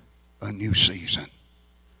birthing a new season.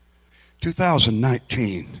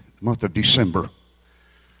 2019, the month of December,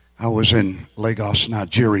 I was in Lagos,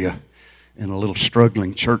 Nigeria, in a little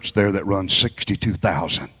struggling church there that runs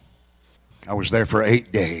 62,000. I was there for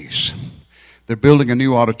 8 days. They're building a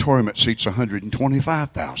new auditorium that seats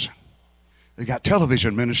 125,000. They got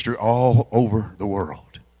television ministry all over the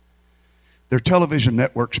world. Their television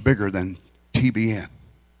network's bigger than TBN.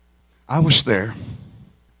 I was there,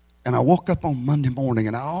 and I woke up on Monday morning,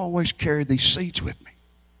 and I always carried these seeds with me.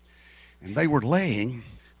 And they were laying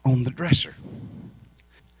on the dresser.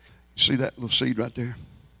 See that little seed right there?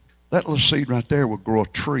 That little seed right there will grow a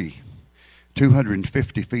tree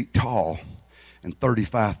 250 feet tall and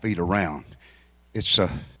 35 feet around. It's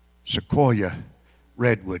a sequoia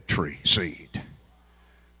redwood tree seed.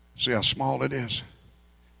 See how small it is?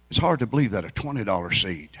 It's hard to believe that a $20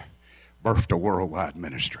 seed birthed a worldwide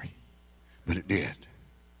ministry. But it did.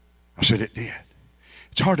 I said it did.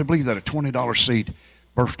 It's hard to believe that a $20 seed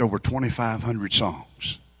birthed over 2,500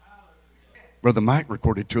 songs. Brother Mike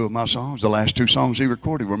recorded 2 of my songs. The last 2 songs he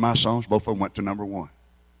recorded were my songs. Both of them went to number 1.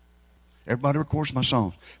 Everybody records my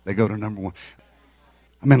songs. They go to number 1.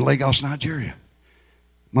 I'm in Lagos, Nigeria.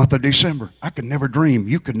 Month of December. I could never dream.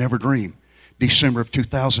 You could never dream. December of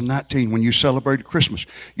 2019 when you celebrated Christmas.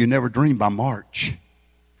 You never dreamed by March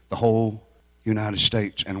the whole United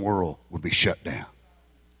States and world would be shut down.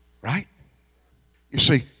 Right? You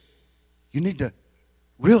see, you need to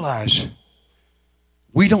realize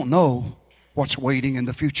we don't know what's waiting in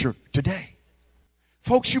the future today.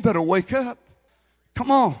 Folks, you better wake up.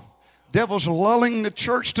 Come on. Devil's lulling the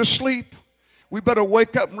church to sleep. We better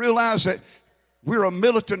wake up and realize that we're a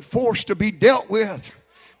militant force to be dealt with.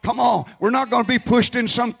 Come on, we're not going to be pushed in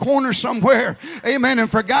some corner somewhere, amen, and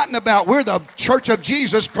forgotten about. We're the church of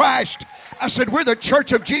Jesus Christ. I said, we're the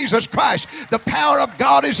church of Jesus Christ. The power of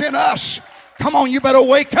God is in us. Come on, you better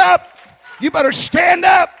wake up. You better stand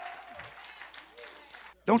up.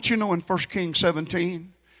 Don't you know in 1 Kings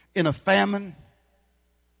 17, in a famine,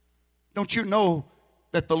 don't you know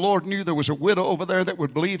that the Lord knew there was a widow over there that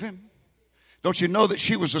would believe him? Don't you know that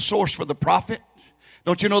she was the source for the prophet?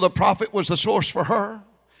 Don't you know the prophet was the source for her?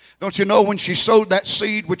 Don't you know when she sowed that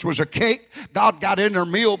seed, which was a cake, God got in her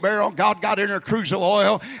meal barrel, God got in her cruse of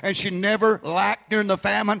oil, and she never lacked during the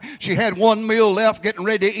famine. She had one meal left, getting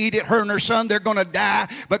ready to eat it. Her and her son, they're going to die,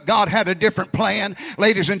 but God had a different plan.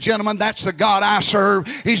 Ladies and gentlemen, that's the God I serve.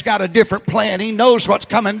 He's got a different plan. He knows what's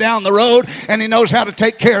coming down the road, and he knows how to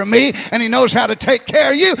take care of me, and he knows how to take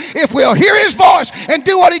care of you if we'll hear his voice and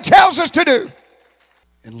do what he tells us to do.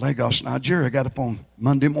 In Lagos, Nigeria, I got up on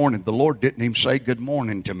Monday morning. The Lord didn't even say good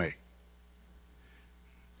morning to me.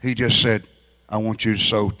 He just said, I want you to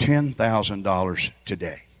sow $10,000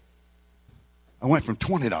 today. I went from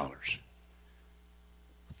 $20,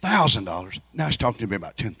 $1,000. Now he's talking to me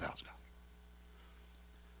about $10,000.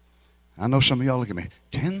 I know some of y'all look at me,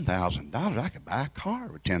 $10,000? I could buy a car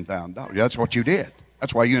with $10,000. Yeah, that's what you did.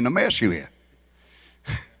 That's why you're in the mess you're in.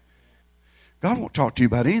 God won't talk to you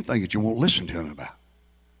about anything that you won't listen to him about.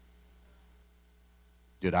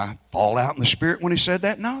 Did I fall out in the spirit when he said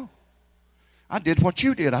that? No. I did what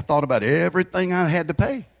you did. I thought about everything I had to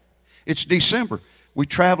pay. It's December. We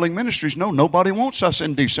traveling ministries know nobody wants us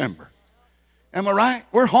in December. Am I right?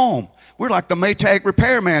 We're home. We're like the Maytag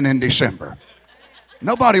repairman in December.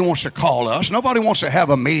 Nobody wants to call us. Nobody wants to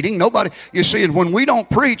have a meeting. Nobody. You see, when we don't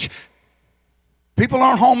preach, people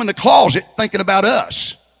aren't home in the closet thinking about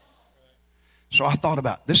us. So I thought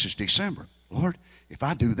about, this is December. Lord, if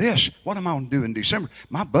I do this, what am I going to do in December?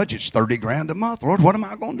 My budget's $30,000 a month. Lord, what am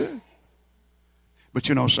I going to do? But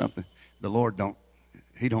you know something? The Lord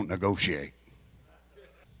he don't negotiate.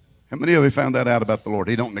 How many of you found that out about the Lord?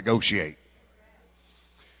 He don't negotiate.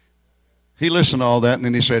 He listened to all that, and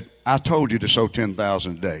then he said, I told you to sow $10,000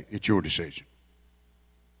 a day. It's your decision.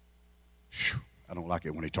 Whew, I don't like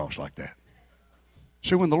it when he talks like that.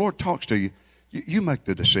 See, when the Lord talks to you, you make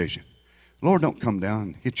the decision. The Lord don't come down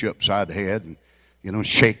and hit you upside the head and,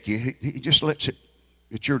 shake you. He just lets it.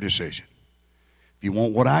 It's your decision. If you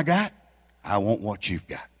want what I got, I want what you've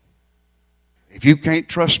got. If you can't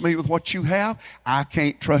trust me with what you have, I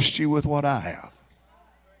can't trust you with what I have.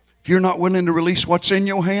 If you're not willing to release what's in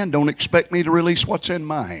your hand, don't expect me to release what's in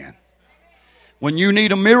my hand. When you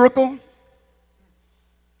need a miracle,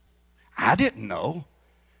 I didn't know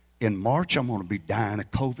in March I'm going to be dying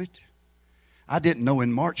of COVID. I didn't know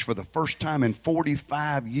in March for the first time in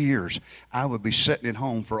 45 years I would be sitting at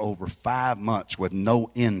home for over 5 months with no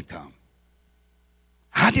income.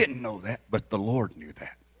 I didn't know that, but the Lord knew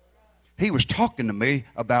that. He was talking to me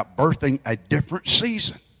about birthing a different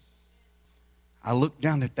season. I looked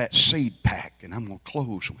down at that seed pack, and I'm going to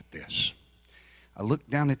close with this. I looked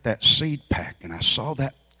down at that seed pack, and I saw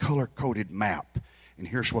that color-coded map, and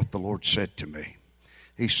here's what the Lord said to me.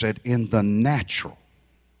 He said, in the natural,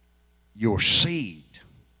 your seed,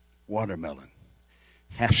 watermelon,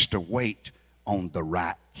 has to wait on the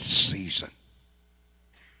right season.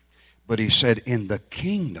 But he said, in the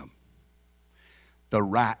kingdom, the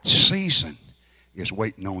right season is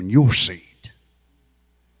waiting on your seed.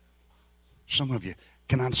 Some of you,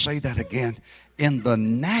 can I say that again? In the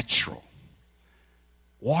natural,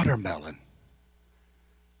 watermelon,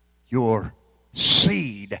 your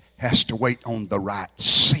seed has to wait on the right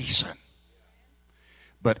season.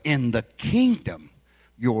 But in the kingdom,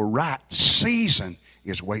 your right season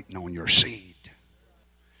is waiting on your seed.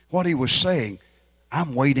 What he was saying,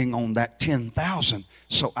 I'm waiting on that 10,000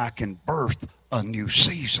 so I can birth a new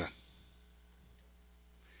season.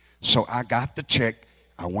 So I got the check,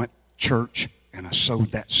 I went to church, and I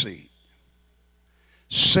sowed that seed.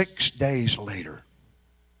 6 days later,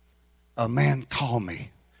 a man called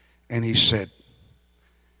me, and he said,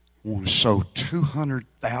 I want to sow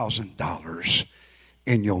 $200,000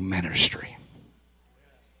 in your ministry.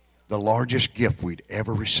 The largest gift we'd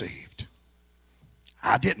ever received.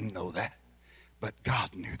 I didn't know that. But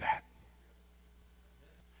God knew that.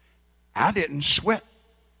 I didn't sweat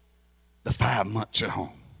the 5 months at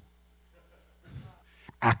home.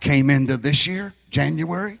 I came into this year,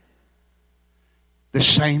 January. The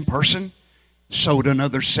same person sowed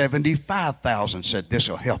another $75,000, said this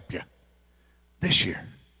will help you this year.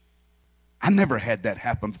 I never had that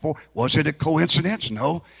happen before. Was it a coincidence?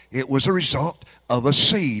 No. It was a result of a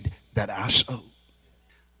seed that I sow.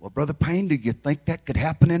 Well, Brother Payne, do you think that could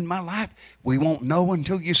happen in my life? We won't know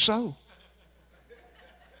until you sow.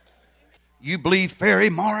 You believe Ferry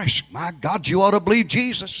Morris? My God, you ought to believe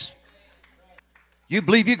Jesus. You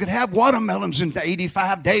believe you could have watermelons in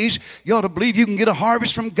 85 days? You ought to believe you can get a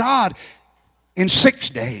harvest from God in 6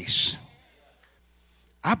 days.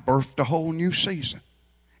 I birthed a whole new season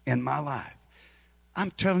in my life. I'm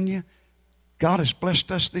telling you, God has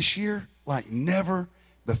blessed us this year like never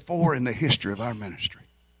before in the history of our ministry.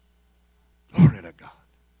 Glory to God.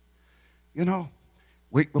 You know,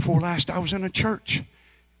 week before last I was in a church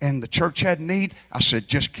and the church had need. I said,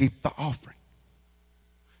 just keep the offering.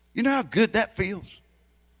 You know how good that feels?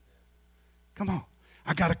 Come on.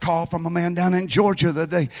 I got a call from a man down in Georgia the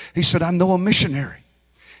other day. He said, I know a missionary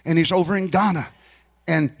and he's over in Ghana.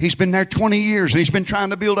 And he's been there 20 years and he's been trying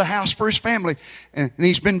to build a house for his family. And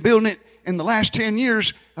he's been building it in the last 10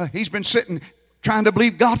 years. He's been sitting trying to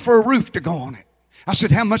believe God for a roof to go on it. I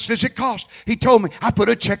said, how much does it cost? He told me, I put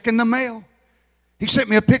a check in the mail. He sent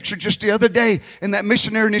me a picture just the other day, and that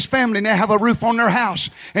missionary and his family now have a roof on their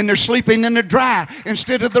house, and they're sleeping in the dry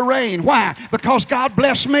instead of the rain. Why? Because God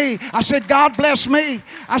blessed me. I said, God bless me.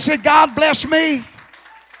 I said, God bless me.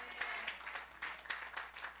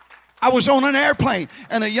 I was on an airplane,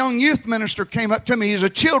 and a young youth minister came up to me. He's a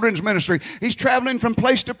children's ministry. He's traveling from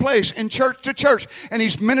place to place and church to church, and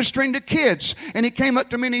he's ministering to kids. And he came up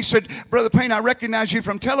to me, and he said, Brother Payne, I recognize you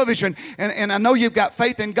from television, and I know you've got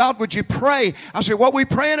faith in God. Would you pray? I said, what are we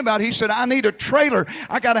praying about? He said, I need a trailer.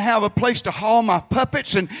 I got to have a place to haul my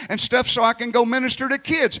puppets and stuff so I can go minister to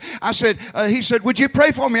kids. I said, he said, would you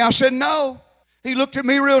pray for me? I said, no. He looked at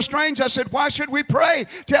me real strange. I said, why should we pray?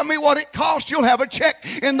 Tell me what it costs. You'll have a check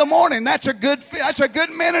in the morning. That's a good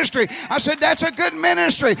ministry. I said, that's a good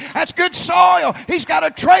ministry. That's good soil. He's got a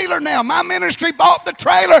trailer now. My ministry bought the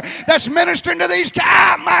trailer that's ministering to these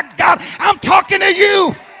guys. My God, I'm talking to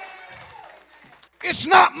you. It's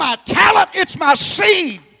not my talent. It's my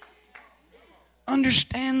seed.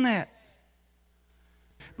 Understand that.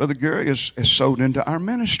 Brother Gary has sowed into our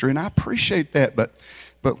ministry, and I appreciate that, but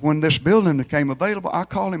when this building became available, I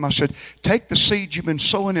called him. I said, take the seed you've been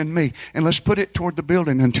sowing in me and let's put it toward the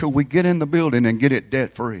building until we get in the building and get it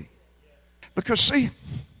debt free. Because see,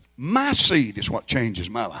 my seed is what changes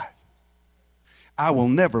my life. I will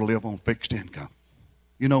never live on fixed income.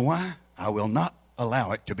 You know why? I will not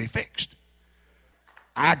allow it to be fixed.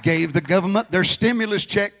 I gave the government their stimulus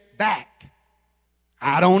check back.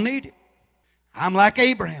 I don't need it. I'm like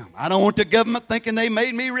Abraham. I don't want the government thinking they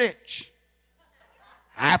made me rich.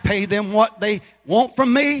 I pay them what they want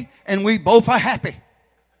from me, and we both are happy.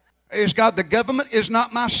 Praise God, the government is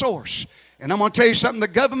not my source. And I'm going to tell you something, the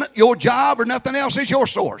government, your job or nothing else is your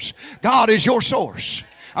source. God is your source.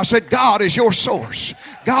 I said, God is your source.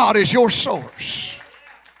 God is your source.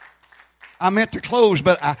 I meant to close,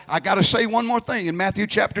 but I got to say one more thing. In Matthew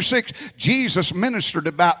chapter 6, Jesus ministered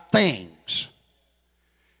about things.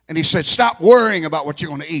 And he said, stop worrying about what you're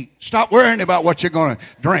going to eat. Stop worrying about what you're going to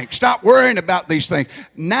drink. Stop worrying about these things.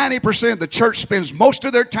 90% of the church spends most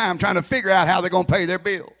of their time trying to figure out how they're going to pay their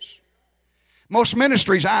bills. Most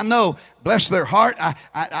ministries I know, bless their heart,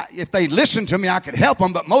 if they listen to me, I could help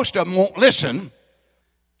them, but most of them won't listen.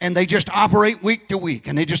 And they just operate week to week,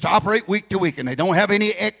 and they just operate week to week, and they don't have any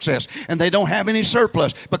excess, and they don't have any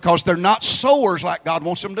surplus because they're not sowers like God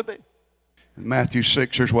wants them to be. In Matthew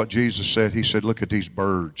 6, here's what Jesus said. He said, look at these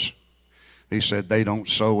birds. He said, they don't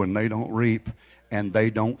sow and they don't reap and they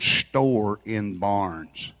don't store in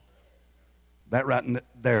barns. That right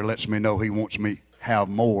there lets me know he wants me to have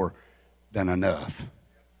more than enough.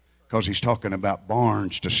 Because he's talking about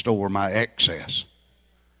barns to store my excess.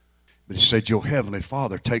 But he said, your heavenly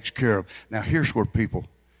Father takes care of. Now here's where people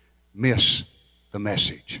miss the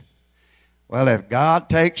message. Well, if God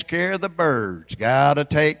takes care of the birds, God will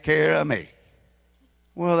take care of me.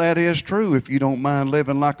 Well, that is true if you don't mind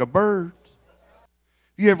living like a bird.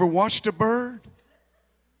 You ever watched a bird?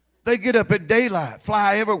 They get up at daylight,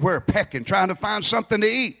 fly everywhere, pecking, trying to find something to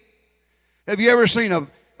eat. Have you ever seen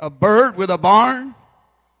a bird with a barn?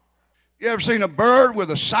 You ever seen a bird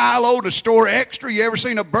with a silo to store extra? You ever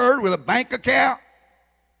seen a bird with a bank account?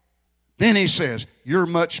 Then he says, you're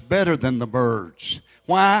much better than the birds.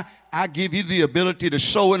 Why? I give you the ability to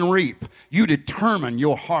sow and reap. You determine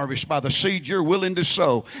your harvest by the seed you're willing to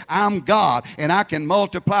sow. I'm God, and I can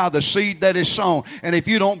multiply the seed that is sown. And if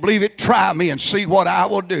you don't believe it, try me and see what I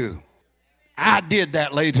will do. I did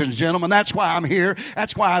that, ladies and gentlemen. That's why I'm here.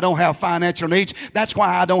 That's why I don't have financial needs. That's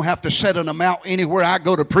why I don't have to set an amount anywhere I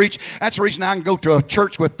go to preach. That's the reason I can go to a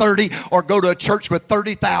church with 30 or go to a church with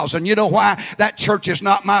 30,000. You know why? That church is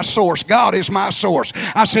not my source. God is my source.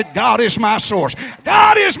 I said, God is my source.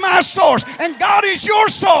 God is my source. And God is your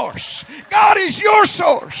source. God is your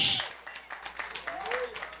source.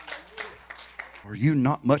 Are you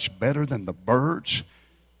not much better than the birds?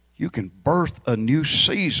 You can birth a new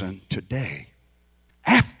season today.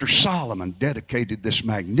 After Solomon dedicated this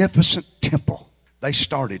magnificent temple, they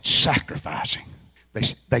started sacrificing.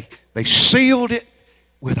 They sealed it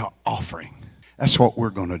with an offering. That's what we're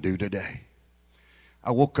going to do today.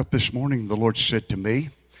 I woke up this morning, the Lord said to me,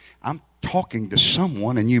 I'm talking to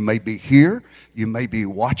someone, and you may be here, you may be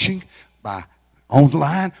watching by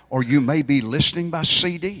online, or you may be listening by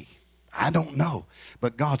CD. I don't know.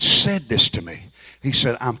 But God said this to me. He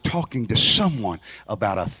said, I'm talking to someone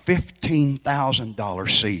about a $15,000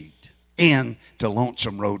 seed into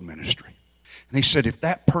Lonesome Road Ministry. And he said, if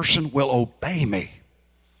that person will obey me,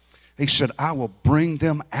 he said, I will bring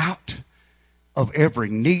them out of every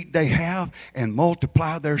need they have and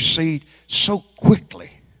multiply their seed so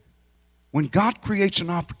quickly. When God creates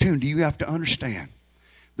an opportunity, you have to understand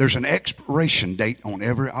there's an expiration date on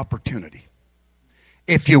every opportunity.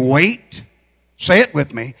 If you wait, say it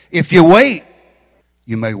with me, if you wait,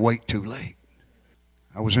 you may wait too late.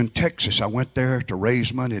 I was in Texas. I went there to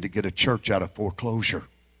raise money to get a church out of foreclosure.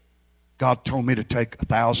 God told me to take a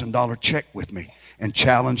 $1,000 check with me and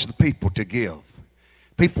challenge the people to give.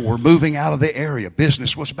 People were moving out of the area.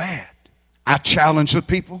 Business was bad. I challenged the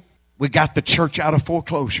people. We got the church out of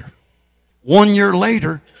foreclosure. 1 year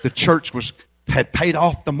later, the church had paid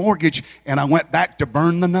off the mortgage, and I went back to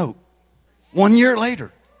burn the note. 1 year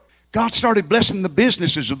later, God started blessing the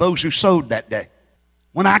businesses of those who sowed that day.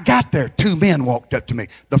 When I got there, 2 men walked up to me.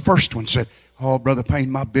 The first one said, oh, Brother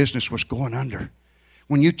Payne, my business was going under.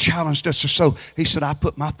 When you challenged us to sow, he said, I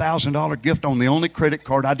put my $1,000 gift on the only credit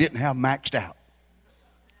card I didn't have maxed out.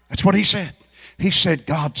 That's what he said. He said,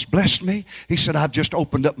 God's blessed me. He said, I've just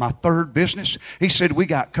opened up my 3rd business. He said, we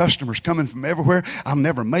got customers coming from everywhere. I've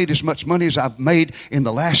never made as much money as I've made in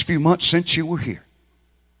the last few months since you were here.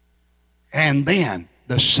 And then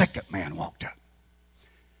the second man walked up.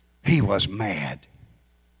 He was mad.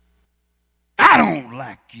 I don't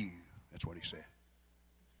like you. That's what he said.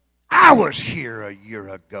 I was here a year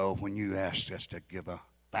ago when you asked us to give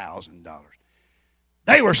 $1,000.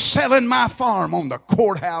 They were selling my farm on the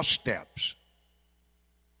courthouse steps.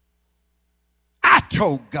 I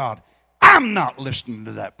told God, I'm not listening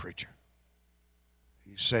to that preacher.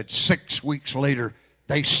 He said 6 weeks later,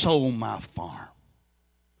 they sold my farm.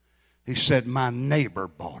 He said, my neighbor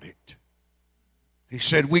bought it. He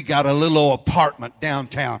said, we got a little old apartment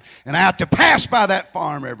downtown, and I have to pass by that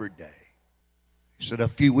farm every day. He said, a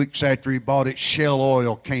few weeks after he bought it, Shell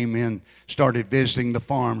Oil came in, started visiting the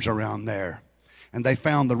farms around there. And they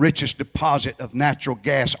found the richest deposit of natural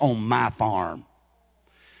gas on my farm.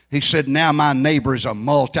 He said, now my neighbor is a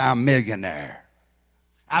multi-millionaire.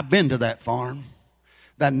 I've been to that farm.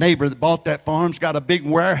 That neighbor that bought that farm's got a big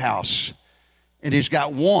warehouse. And he's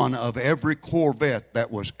got one of every Corvette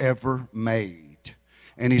that was ever made.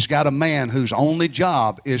 And he's got a man whose only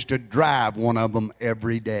job is to drive one of them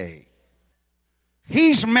every day.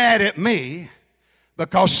 He's mad at me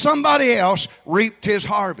because somebody else reaped his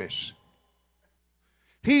harvest.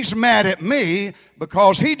 He's mad at me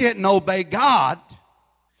because he didn't obey God.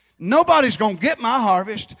 Nobody's going to get my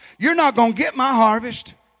harvest. You're not going to get my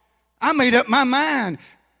harvest. I made up my mind.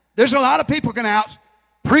 There's a lot of people can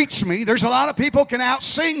out-preach me. There's a lot of people can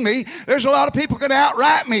out-sing me. There's a lot of people can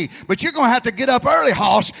out-write me. But you're going to have to get up early,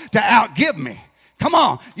 Hoss, to out-give me. Come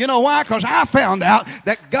on. You know why? Because I found out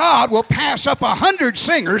that God will pass up 100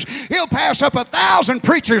 singers. He'll pass up 1,000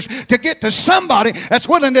 preachers to get to somebody that's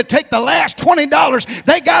willing to take the last $20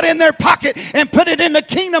 they got in their pocket and put it in the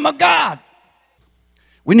kingdom of God.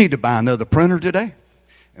 We need to buy another printer today,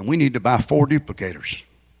 and we need to buy 4 duplicators.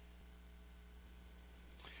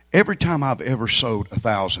 Every time I've ever sowed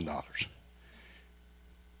 $1,000,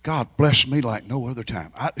 God blessed me like no other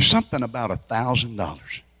time. Something about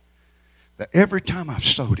 $1,000. That every time I've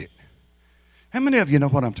sowed it, how many of you know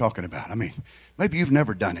what I'm talking about? I mean, maybe you've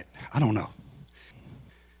never done it. I don't know.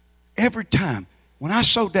 Every time, when I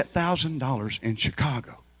sowed that $1,000 in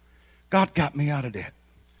Chicago, God got me out of debt.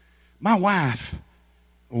 My wife,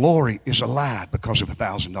 Lori, is alive because of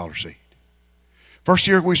 $1,000 seed. First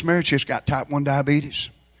year we was married, she's got type 1 diabetes.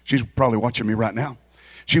 She's probably watching me right now.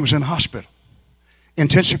 She was in the hospital,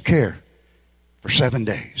 intensive care for 7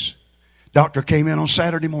 days. Doctor came in on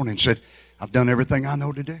Saturday morning and said, I've done everything I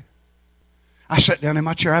know to do. I sat down in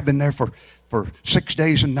my chair. I've been there for 6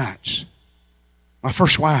 days and nights. My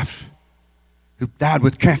first wife, who died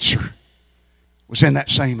with cancer, was in that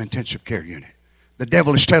same intensive care unit. The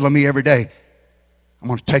devil is telling me every day, I'm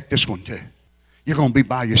going to take this one too. You're going to be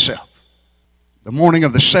by yourself. The morning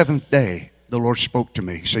of the 7th day, the Lord spoke to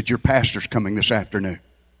me. He said, your pastor's coming this afternoon.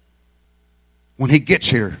 When he gets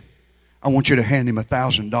here, I want you to hand him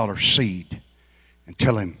 $1,000 seed and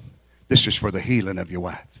tell him this is for the healing of your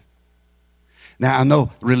wife. Now, I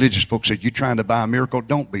know religious folks said, you're trying to buy a miracle.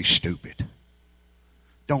 Don't be stupid.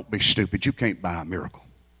 Don't be stupid. You can't buy a miracle.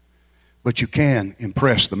 But you can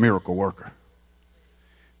impress the miracle worker.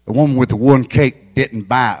 The woman with the one cake didn't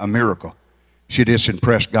buy a miracle. She just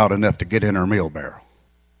impressed God enough to get in her meal barrel.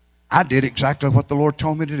 I did exactly what the Lord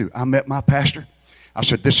told me to do. I met my pastor. I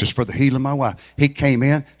said, this is for the healing of my wife. He came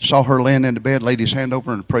in, saw her laying in the bed, laid his hand over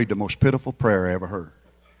her and prayed the most pitiful prayer I ever heard.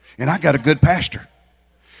 And I got a good pastor.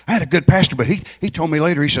 I had a good pastor, but he told me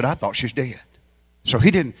later, he said, I thought she's dead. So he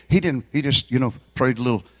just, prayed a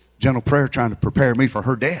little gentle prayer trying to prepare me for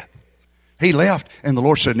her death. He left, and the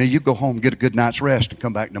Lord said, now you go home, get a good night's rest, and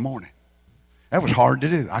come back in the morning. That was hard to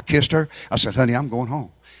do. I kissed her. I said, honey, I'm going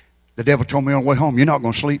home. The devil told me on the way home, you're not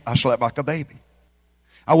going to sleep. I slept like a baby.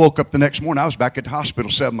 I woke up the next morning. I was back at the hospital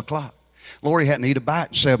 7 o'clock. Lori hadn't eaten a bite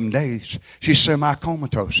in 7 days. She's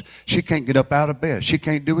semi-comatose. She can't get up out of bed. She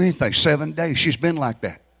can't do anything. 7 days. She's been like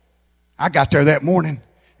that. I got there that morning,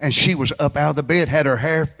 and she was up out of the bed, had her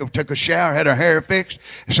hair, took a shower, had her hair fixed,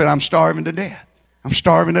 and said, I'm starving to death. I'm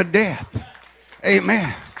starving to death.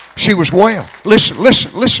 Amen. She was well. Listen.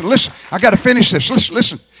 I got to finish this.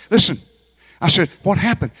 Listen. I said, what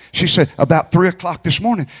happened? She said, about 3 o'clock this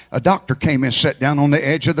morning, a doctor came in, sat down on the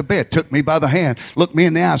edge of the bed, took me by the hand, looked me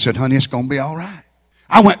in the eye and said, honey, it's going to be all right.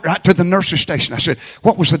 I went right to the nurse's station. I said,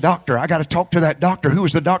 what was the doctor? I got to talk to that doctor. Who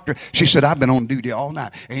was the doctor? She said, I've been on duty all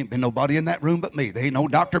night. Ain't been nobody in that room but me. There ain't no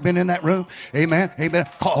doctor been in that room. Amen. Amen.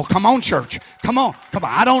 Oh, come on, church. Come on.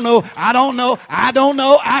 I don't know.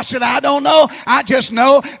 I said, I don't know. I just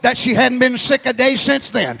know that she hadn't been sick a day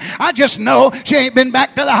since then. I just know she ain't been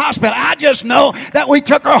back to the hospital. I just know that we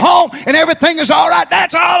took her home and everything is all right.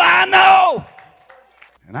 That's all I know.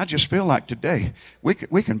 And I just feel like today we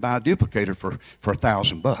can buy a duplicator for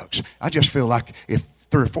 $1,000. I just feel like if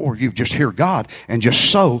 3 or 4 of you just hear God and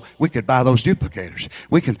just sow, we could buy those duplicators.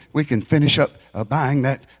 We can finish up buying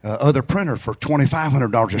that other printer for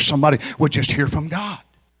 $2,500 if somebody would just hear from God.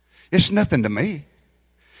 It's nothing to me.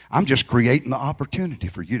 I'm just creating the opportunity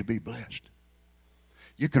for you to be blessed.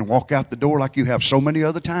 You can walk out the door like you have so many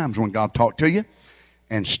other times when God talked to you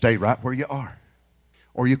and stay right where you are.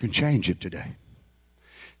 Or you can change it today.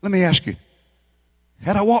 Let me ask you,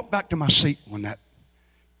 had I walked back to my seat when that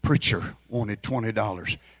preacher wanted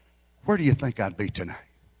 $20, where do you think I'd be tonight?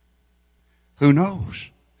 Who knows?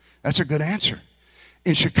 That's a good answer.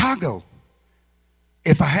 In Chicago,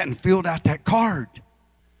 if I hadn't filled out that card,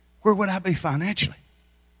 where would I be financially?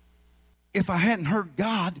 If I hadn't heard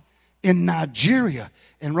God in Nigeria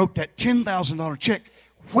and wrote that $10,000 check,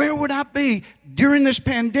 where would I be during this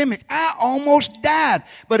pandemic? I almost died.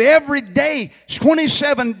 But every day,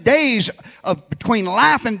 27 days of between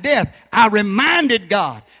life and death, I reminded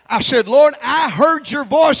God. I said, Lord, I heard your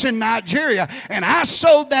voice in Nigeria, and I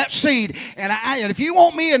sowed that seed. And if you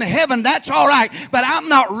want me in heaven, that's all right. But I'm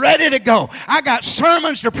not ready to go. I got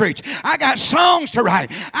sermons to preach. I got songs to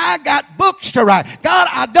write. I got books to write. God,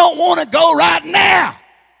 I don't want to go right now.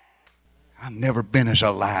 I've never been as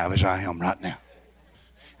alive as I am right now.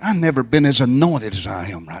 I've never been as anointed as I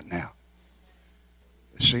am right now.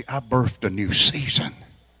 See, I birthed a new season,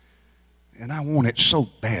 and I want it so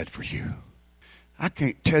bad for you. I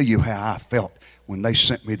can't tell you how I felt when they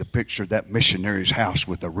sent me the picture of that missionary's house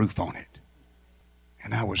with a roof on it,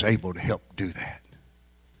 and I was able to help do that.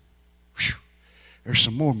 Whew. There's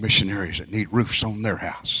some more missionaries that need roofs on their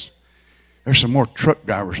house. There's some more truck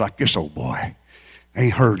drivers like this old boy.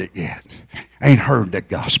 Ain't heard it yet. Ain't heard the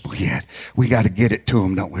gospel yet. We got to get it to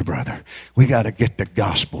them, don't we, brother? We got to get the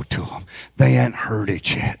gospel to them. They ain't heard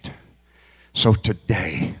it yet. So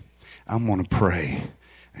today, I'm going to pray,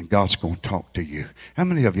 and God's going to talk to you. How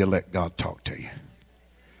many of you let God talk to you?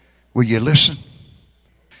 Will you listen?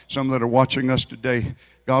 Some that are watching us today,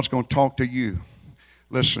 God's going to talk to you.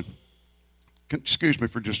 Listen. Excuse me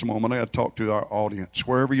for just a moment. I got to talk to our audience.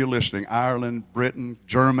 Wherever you're listening, Ireland, Britain,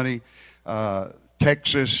 Germany,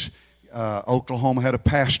 Texas, Oklahoma. Had a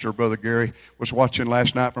pastor, Brother Gary, was watching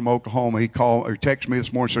last night from Oklahoma. He called or texted me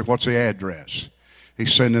this morning and said, what's the address?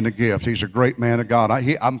 He's sending a gift. He's a great man of God.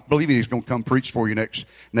 I'm believing he's going to come preach for you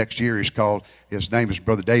next year. His name is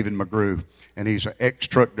Brother David McGrew, and he's an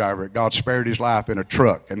ex-truck driver. God spared his life in a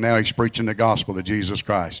truck, and now he's preaching the gospel of Jesus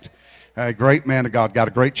Christ. A great man of God. Got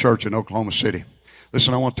a great church in Oklahoma City.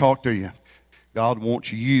 Listen, I want to talk to you. God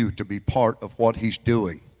wants you to be part of what He's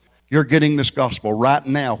doing. You're getting this gospel right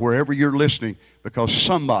now, wherever you're listening, because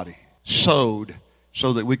somebody sowed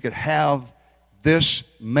so that we could have this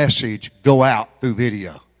message go out through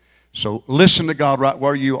video. So listen to God right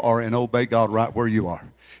where you are and obey God right where you are.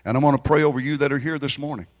 And I want to pray over you that are here this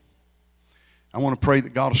morning. I want to pray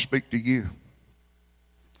that God will speak to you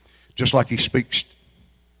just like He speaks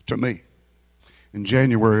to me. In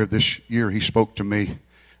January of this year, He spoke to me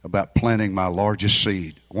about planting my largest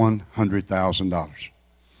seed, $100,000.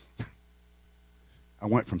 I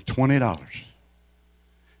went from $20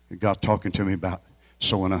 and God talking to me about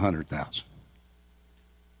sowing $100,000.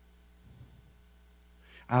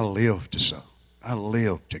 I live to sow. I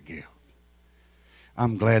live to give.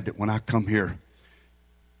 I'm glad that when I come here,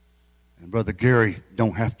 and Brother Gary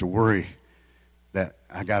don't have to worry that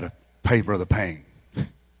I got to pay Brother Payne.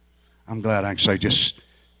 I'm glad I can say just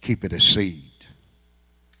keep it a seed.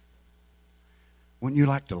 Wouldn't you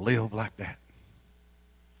like to live like that?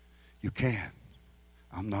 You can.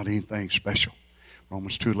 I'm not anything special.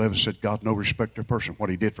 Romans 2:11 said, God no respecter of person. What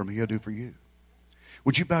He did for me, He'll do for you.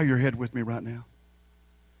 Would you bow your head with me right now?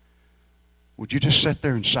 Would you just sit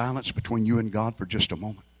there in silence between you and God for just a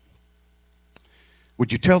moment?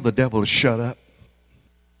 Would you tell the devil to shut up?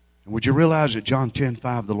 And would you realize that John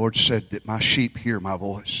 10:5, the Lord said that my sheep hear my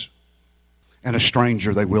voice, and a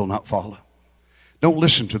stranger they will not follow. Don't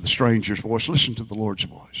listen to the stranger's voice. Listen to the Lord's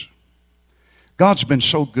voice. God's been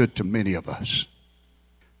so good to many of us.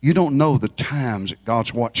 You don't know the times that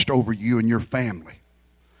God's watched over you and your family.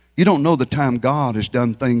 You don't know the time God has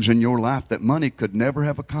done things in your life that money could never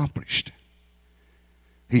have accomplished.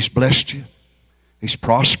 He's blessed you. He's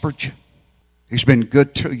prospered you. He's been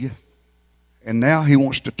good to you. And now He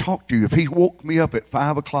wants to talk to you. If He woke me up at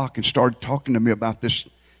 5 o'clock and started talking to me about this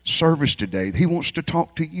service today, He wants to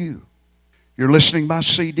talk to you. You're listening by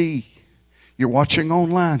CD. You're watching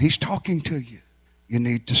online. He's talking to you. You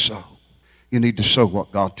need to sow. You need to sow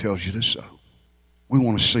what God tells you to sow. We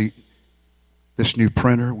want to see this new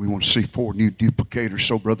printer. We want to see 4 new duplicators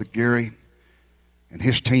so Brother Gary and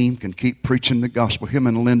his team can keep preaching the gospel. Him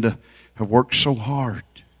and Linda have worked so hard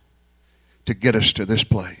to get us to this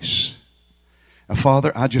place. And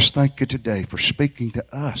Father, I just thank you today for speaking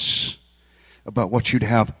to us about what you'd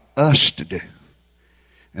have us to do.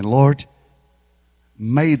 And Lord,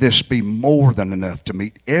 may this be more than enough to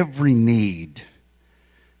meet every need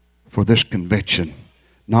for this convention,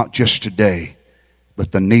 not just today,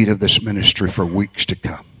 but the need of this ministry for weeks to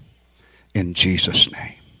come. In Jesus'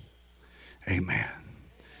 name, amen.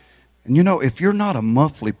 And you know, if you're not a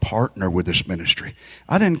monthly partner with this ministry,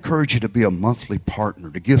 I'd encourage you to be a monthly partner,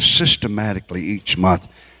 to give systematically each month.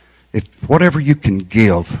 If whatever you can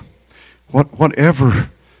give, whatever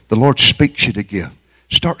the Lord speaks you to give,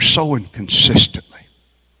 start sowing consistently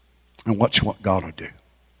and watch what God will do.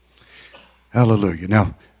 Hallelujah.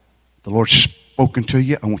 Now, the Lord's spoken to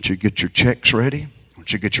you. I want you to get your checks ready. I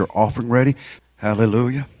want you to get your offering ready.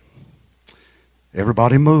 Hallelujah.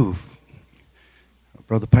 Everybody move.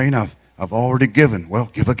 Brother Payne, I've already given. Well,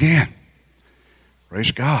 give again.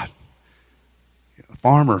 Praise God. A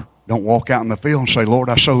farmer don't walk out in the field and say, Lord,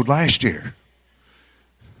 I sowed last year.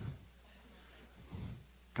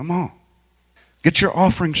 Come on. Get your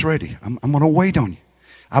offerings ready. I'm going to wait on you.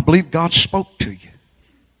 I believe God spoke to you.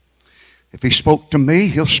 If He spoke to me,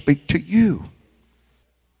 He'll speak to you.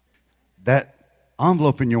 That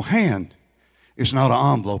envelope in your hand is not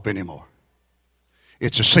an envelope anymore.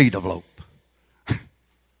 It's a seed envelope.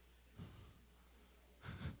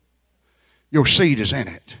 Your seed is in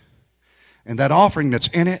it. And that offering that's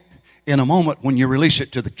in it, in a moment when you release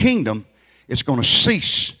it to the kingdom, it's going to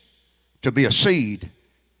cease to be a seed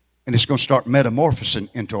and it's going to start metamorphosing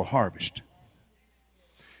into a harvest.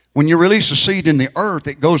 When you release a seed in the earth,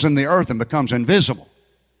 it goes in the earth and becomes invisible.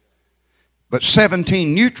 But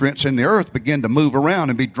 17 nutrients in the earth begin to move around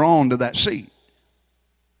and be drawn to that seed.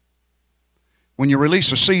 When you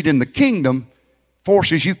release a seed in the kingdom,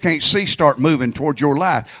 forces you can't see start moving towards your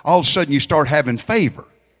life. All of a sudden you start having favor.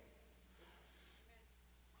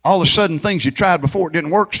 All of a sudden things you tried before it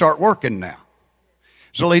didn't work start working now.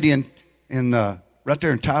 There's a lady right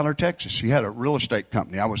there in Tyler, Texas. She had a real estate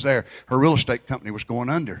company. I was there. Her real estate company was going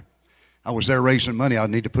under. I was there raising money. I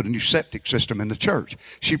need to put a new septic system in the church.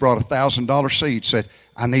 She brought a $1,000 seed, said,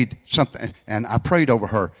 I need something. And I prayed over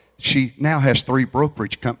her. She now has 3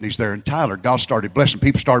 brokerage companies there in Tyler. God started blessing.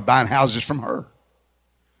 People started buying houses from her.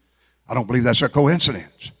 I don't believe that's a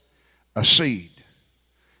coincidence. A seed.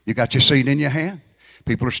 You got your seed in your hand.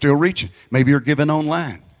 People are still reaching. Maybe you're giving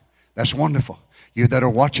online. That's wonderful. You that are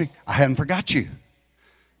watching, I hadn't forgot you.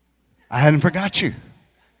 I hadn't forgot you.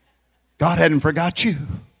 God hadn't forgot you.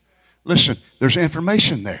 Listen, there's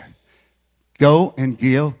information there. Go and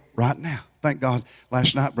give right now. Thank God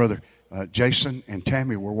last night, Brother Jason and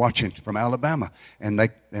Tammy were watching from Alabama, and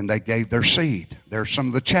they gave their seed. There's some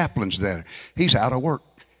of the chaplains there. He's out of work.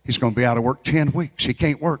 He's going to be out of work 10 weeks. He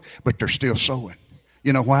can't work, but they're still sowing.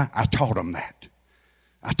 You know why? I taught them that.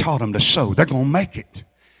 I taught them to sow. They're going to make it.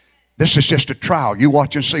 This is just a trial. You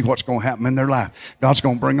watch and see what's going to happen in their life. God's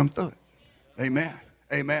going to bring them through it. Amen.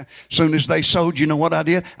 Amen. As soon as they sowed, you know what I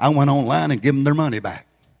did? I went online and gave them their money back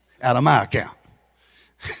out of my account.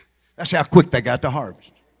 That's how quick they got the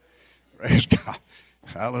harvest. Praise God.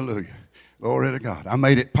 Hallelujah. Glory to God. I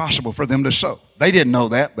made it possible for them to sow. They didn't know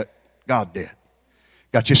that, but God did.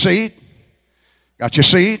 Got your seed? Got your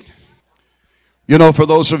seed? You know, for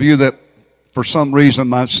those of you that for some reason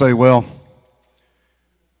might say, well,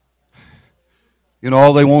 you know,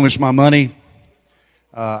 all they want is my money.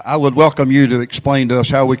 I would welcome you to explain to us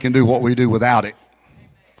how we can do what we do without it.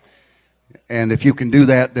 And if you can do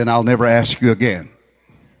that, then I'll never ask you again.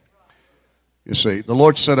 You see, the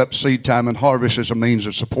Lord set up seed time and harvest as a means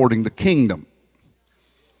of supporting the kingdom.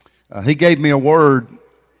 He gave me a word,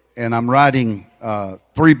 and I'm writing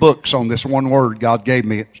 3 books on this one word God gave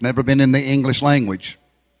me. It's never been in the English language.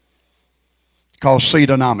 It's called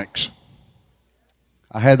seedonomics.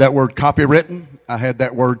 I had that word copywritten. I had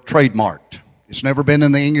that word trademarked. It's never been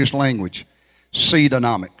in the English language.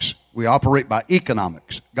 Seedonomics. We operate by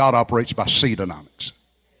economics. God operates by seedonomics.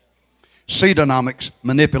 Seedonomics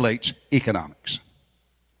manipulates economics.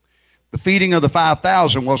 The feeding of the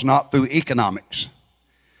 5,000 was not through economics.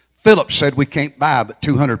 Philip said we can't buy but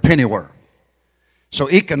 200 pennyworth. So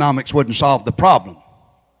economics wouldn't solve the problem.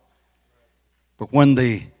 But when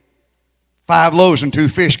the 5 loaves and 2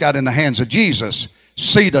 fish got in the hands of Jesus,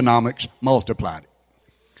 seedonomics multiplied it.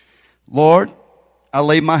 Lord, I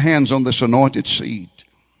lay my hands on this anointed seed.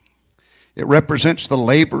 It represents the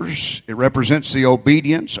labors. It represents the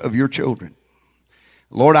obedience of your children.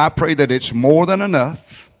 Lord, I pray that it's more than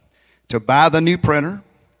enough to buy the new printer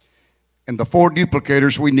and the 4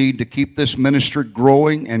 duplicators we need to keep this ministry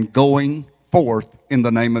growing and going forth in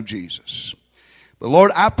the name of Jesus. But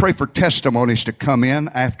Lord, I pray for testimonies to come in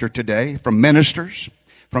after today from ministers,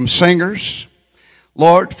 from singers,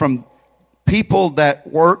 Lord, from people that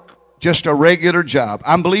work just a regular job.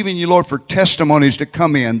 I'm believing you, Lord, for testimonies to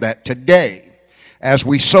come in that today, as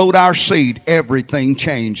we sowed our seed, everything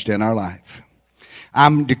changed in our life.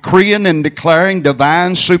 I'm decreeing and declaring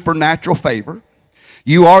divine supernatural favor.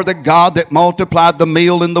 You are the God that multiplied the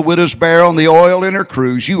meal in the widow's barrel and the oil in her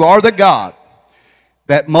cruse. You are the God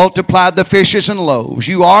that multiplied the fishes and loaves.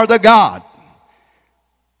 You are the God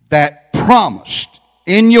that promised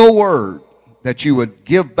in your word that you would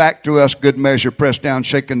give back to us good measure, pressed down,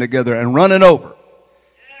 shaken together, and running over.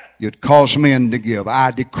 You'd cause men to give.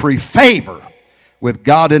 I decree favor with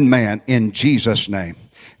God and man in Jesus' name.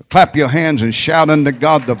 Clap your hands and shout unto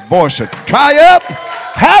God the voice of triumph.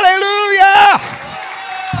 Hallelujah!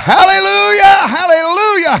 Hallelujah!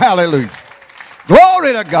 Hallelujah! Hallelujah!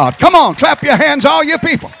 Glory to God. Come on, clap your hands, all you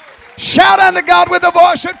people. Shout unto God with the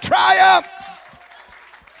voice of triumph.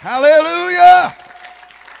 Hallelujah!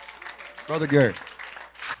 Brother Gary.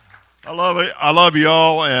 I love it. I love you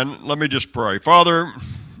all, and let me just pray. Father,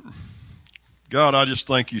 God, I just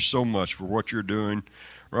thank you so much for what you're doing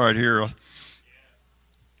right here.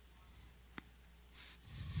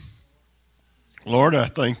 Lord, I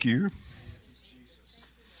thank you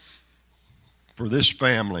for this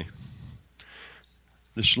family,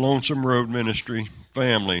 this Lonesome Road Ministry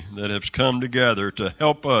family that has come together to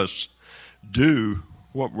help us do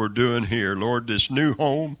what we're doing here. Lord, this new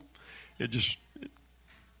home,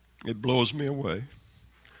 it blows me away.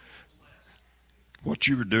 What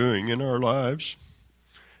you are doing in our lives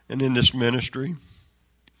and in this ministry.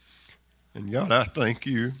 And God, I thank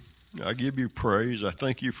you. I give you praise. I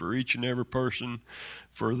thank you for each and every person,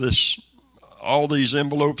 for this, all these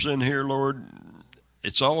envelopes in here, Lord.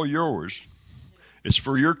 It's all yours. It's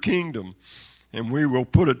for your kingdom. And we will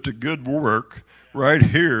put it to good work right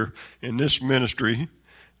here in this ministry,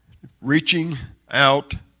 reaching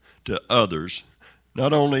out to others.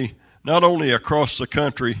 Not only across the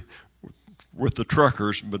country with the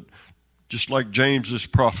truckers, but just like James has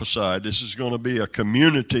prophesied, this is going to be a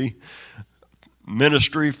community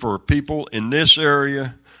ministry for people in this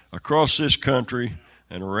area, across this country,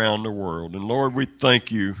 and around the world. And Lord, we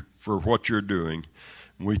thank you for what you're doing.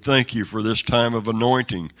 We thank you for this time of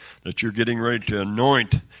anointing, that you're getting ready to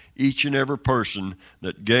anoint each and every person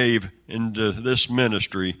that gave into this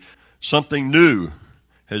ministry. Something new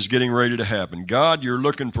is getting ready to happen. God, you're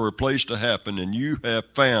looking for a place to happen, and you have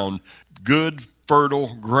found good,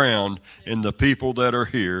 fertile ground in the people that are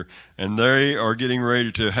here, and they are getting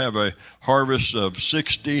ready to have a harvest of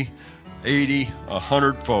 60, 80,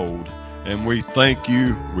 100-fold. And we thank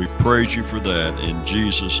you, we praise you for that in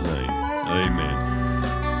Jesus' name. Amen.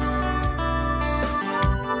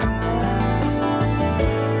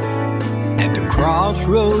 At the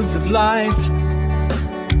crossroads of life,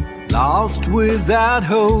 lost without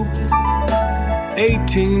hope,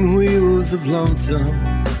 18 wheels of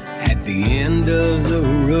lonesome at the end of the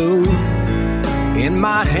road. In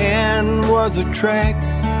my hand was a tract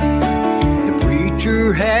the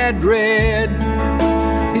preacher had read,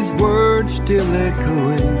 his words still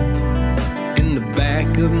echoing in the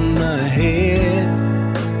back of my head.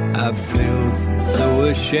 I felt so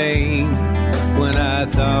ashamed when I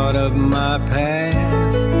thought of my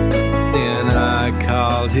past. Then I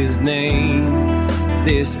called his name.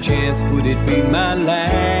 This chance, would it be my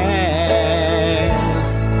last?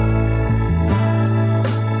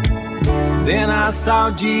 Then I saw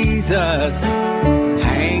Jesus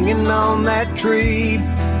hanging on that tree.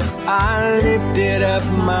 I lifted up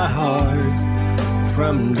my heart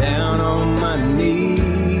from down on my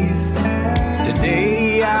knees.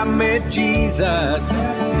 Today I met Jesus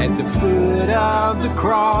at the foot of the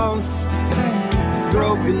cross,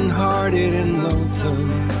 broken hearted and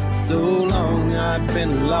lonesome. So long I'd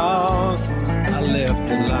been lost. I left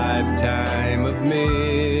a lifetime of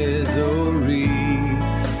misery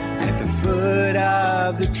at the foot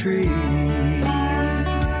of the tree.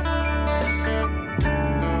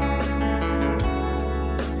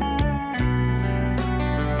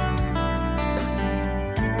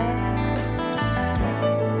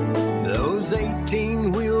 Those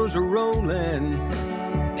 18 wheels are rolling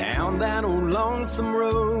down that old lonesome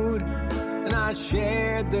road, and I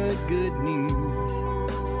shared the good news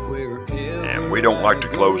wherever. And we don't like to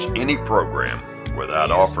close any program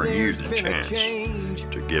without offering you the chance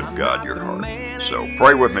to give God your heart. So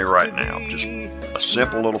pray with me right now, just a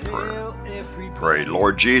simple little prayer. Pray,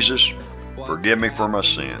 Lord Jesus, forgive me for my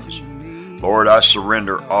sins. Lord, I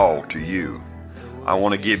surrender all to you. I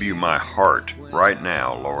want to give you my heart right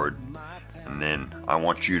now, Lord. And then I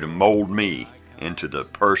want you to mold me into the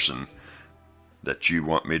person that you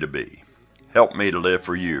want me to be. Help me to live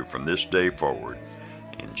for you from this day forward.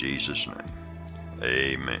 In Jesus' name.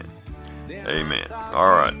 Amen. Amen. All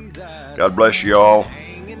right. God bless you all.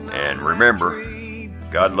 And remember,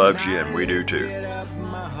 God loves you and we do too.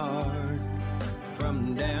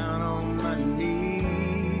 From down on my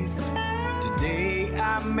knees. Today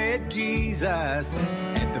I met Jesus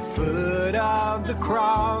at the foot of the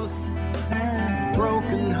cross,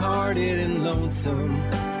 broken hearted and lonesome.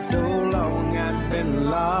 So long I've been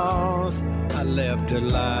lost. I left a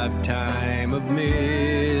lifetime of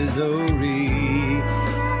misery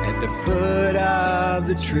at the foot of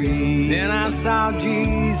the tree. Then I saw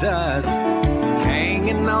Jesus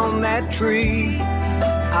hanging on that tree.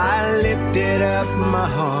 I lifted up my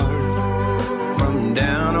heart from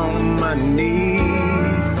down on my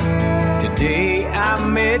knees. Today I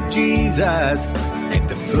met Jesus at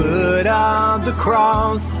the foot of the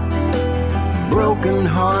cross, broken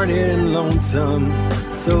hearted and lonesome.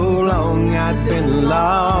 So long I'd been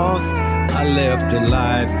lost. I left a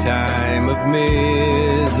lifetime of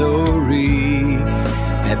misery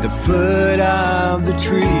at the foot of the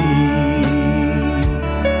tree.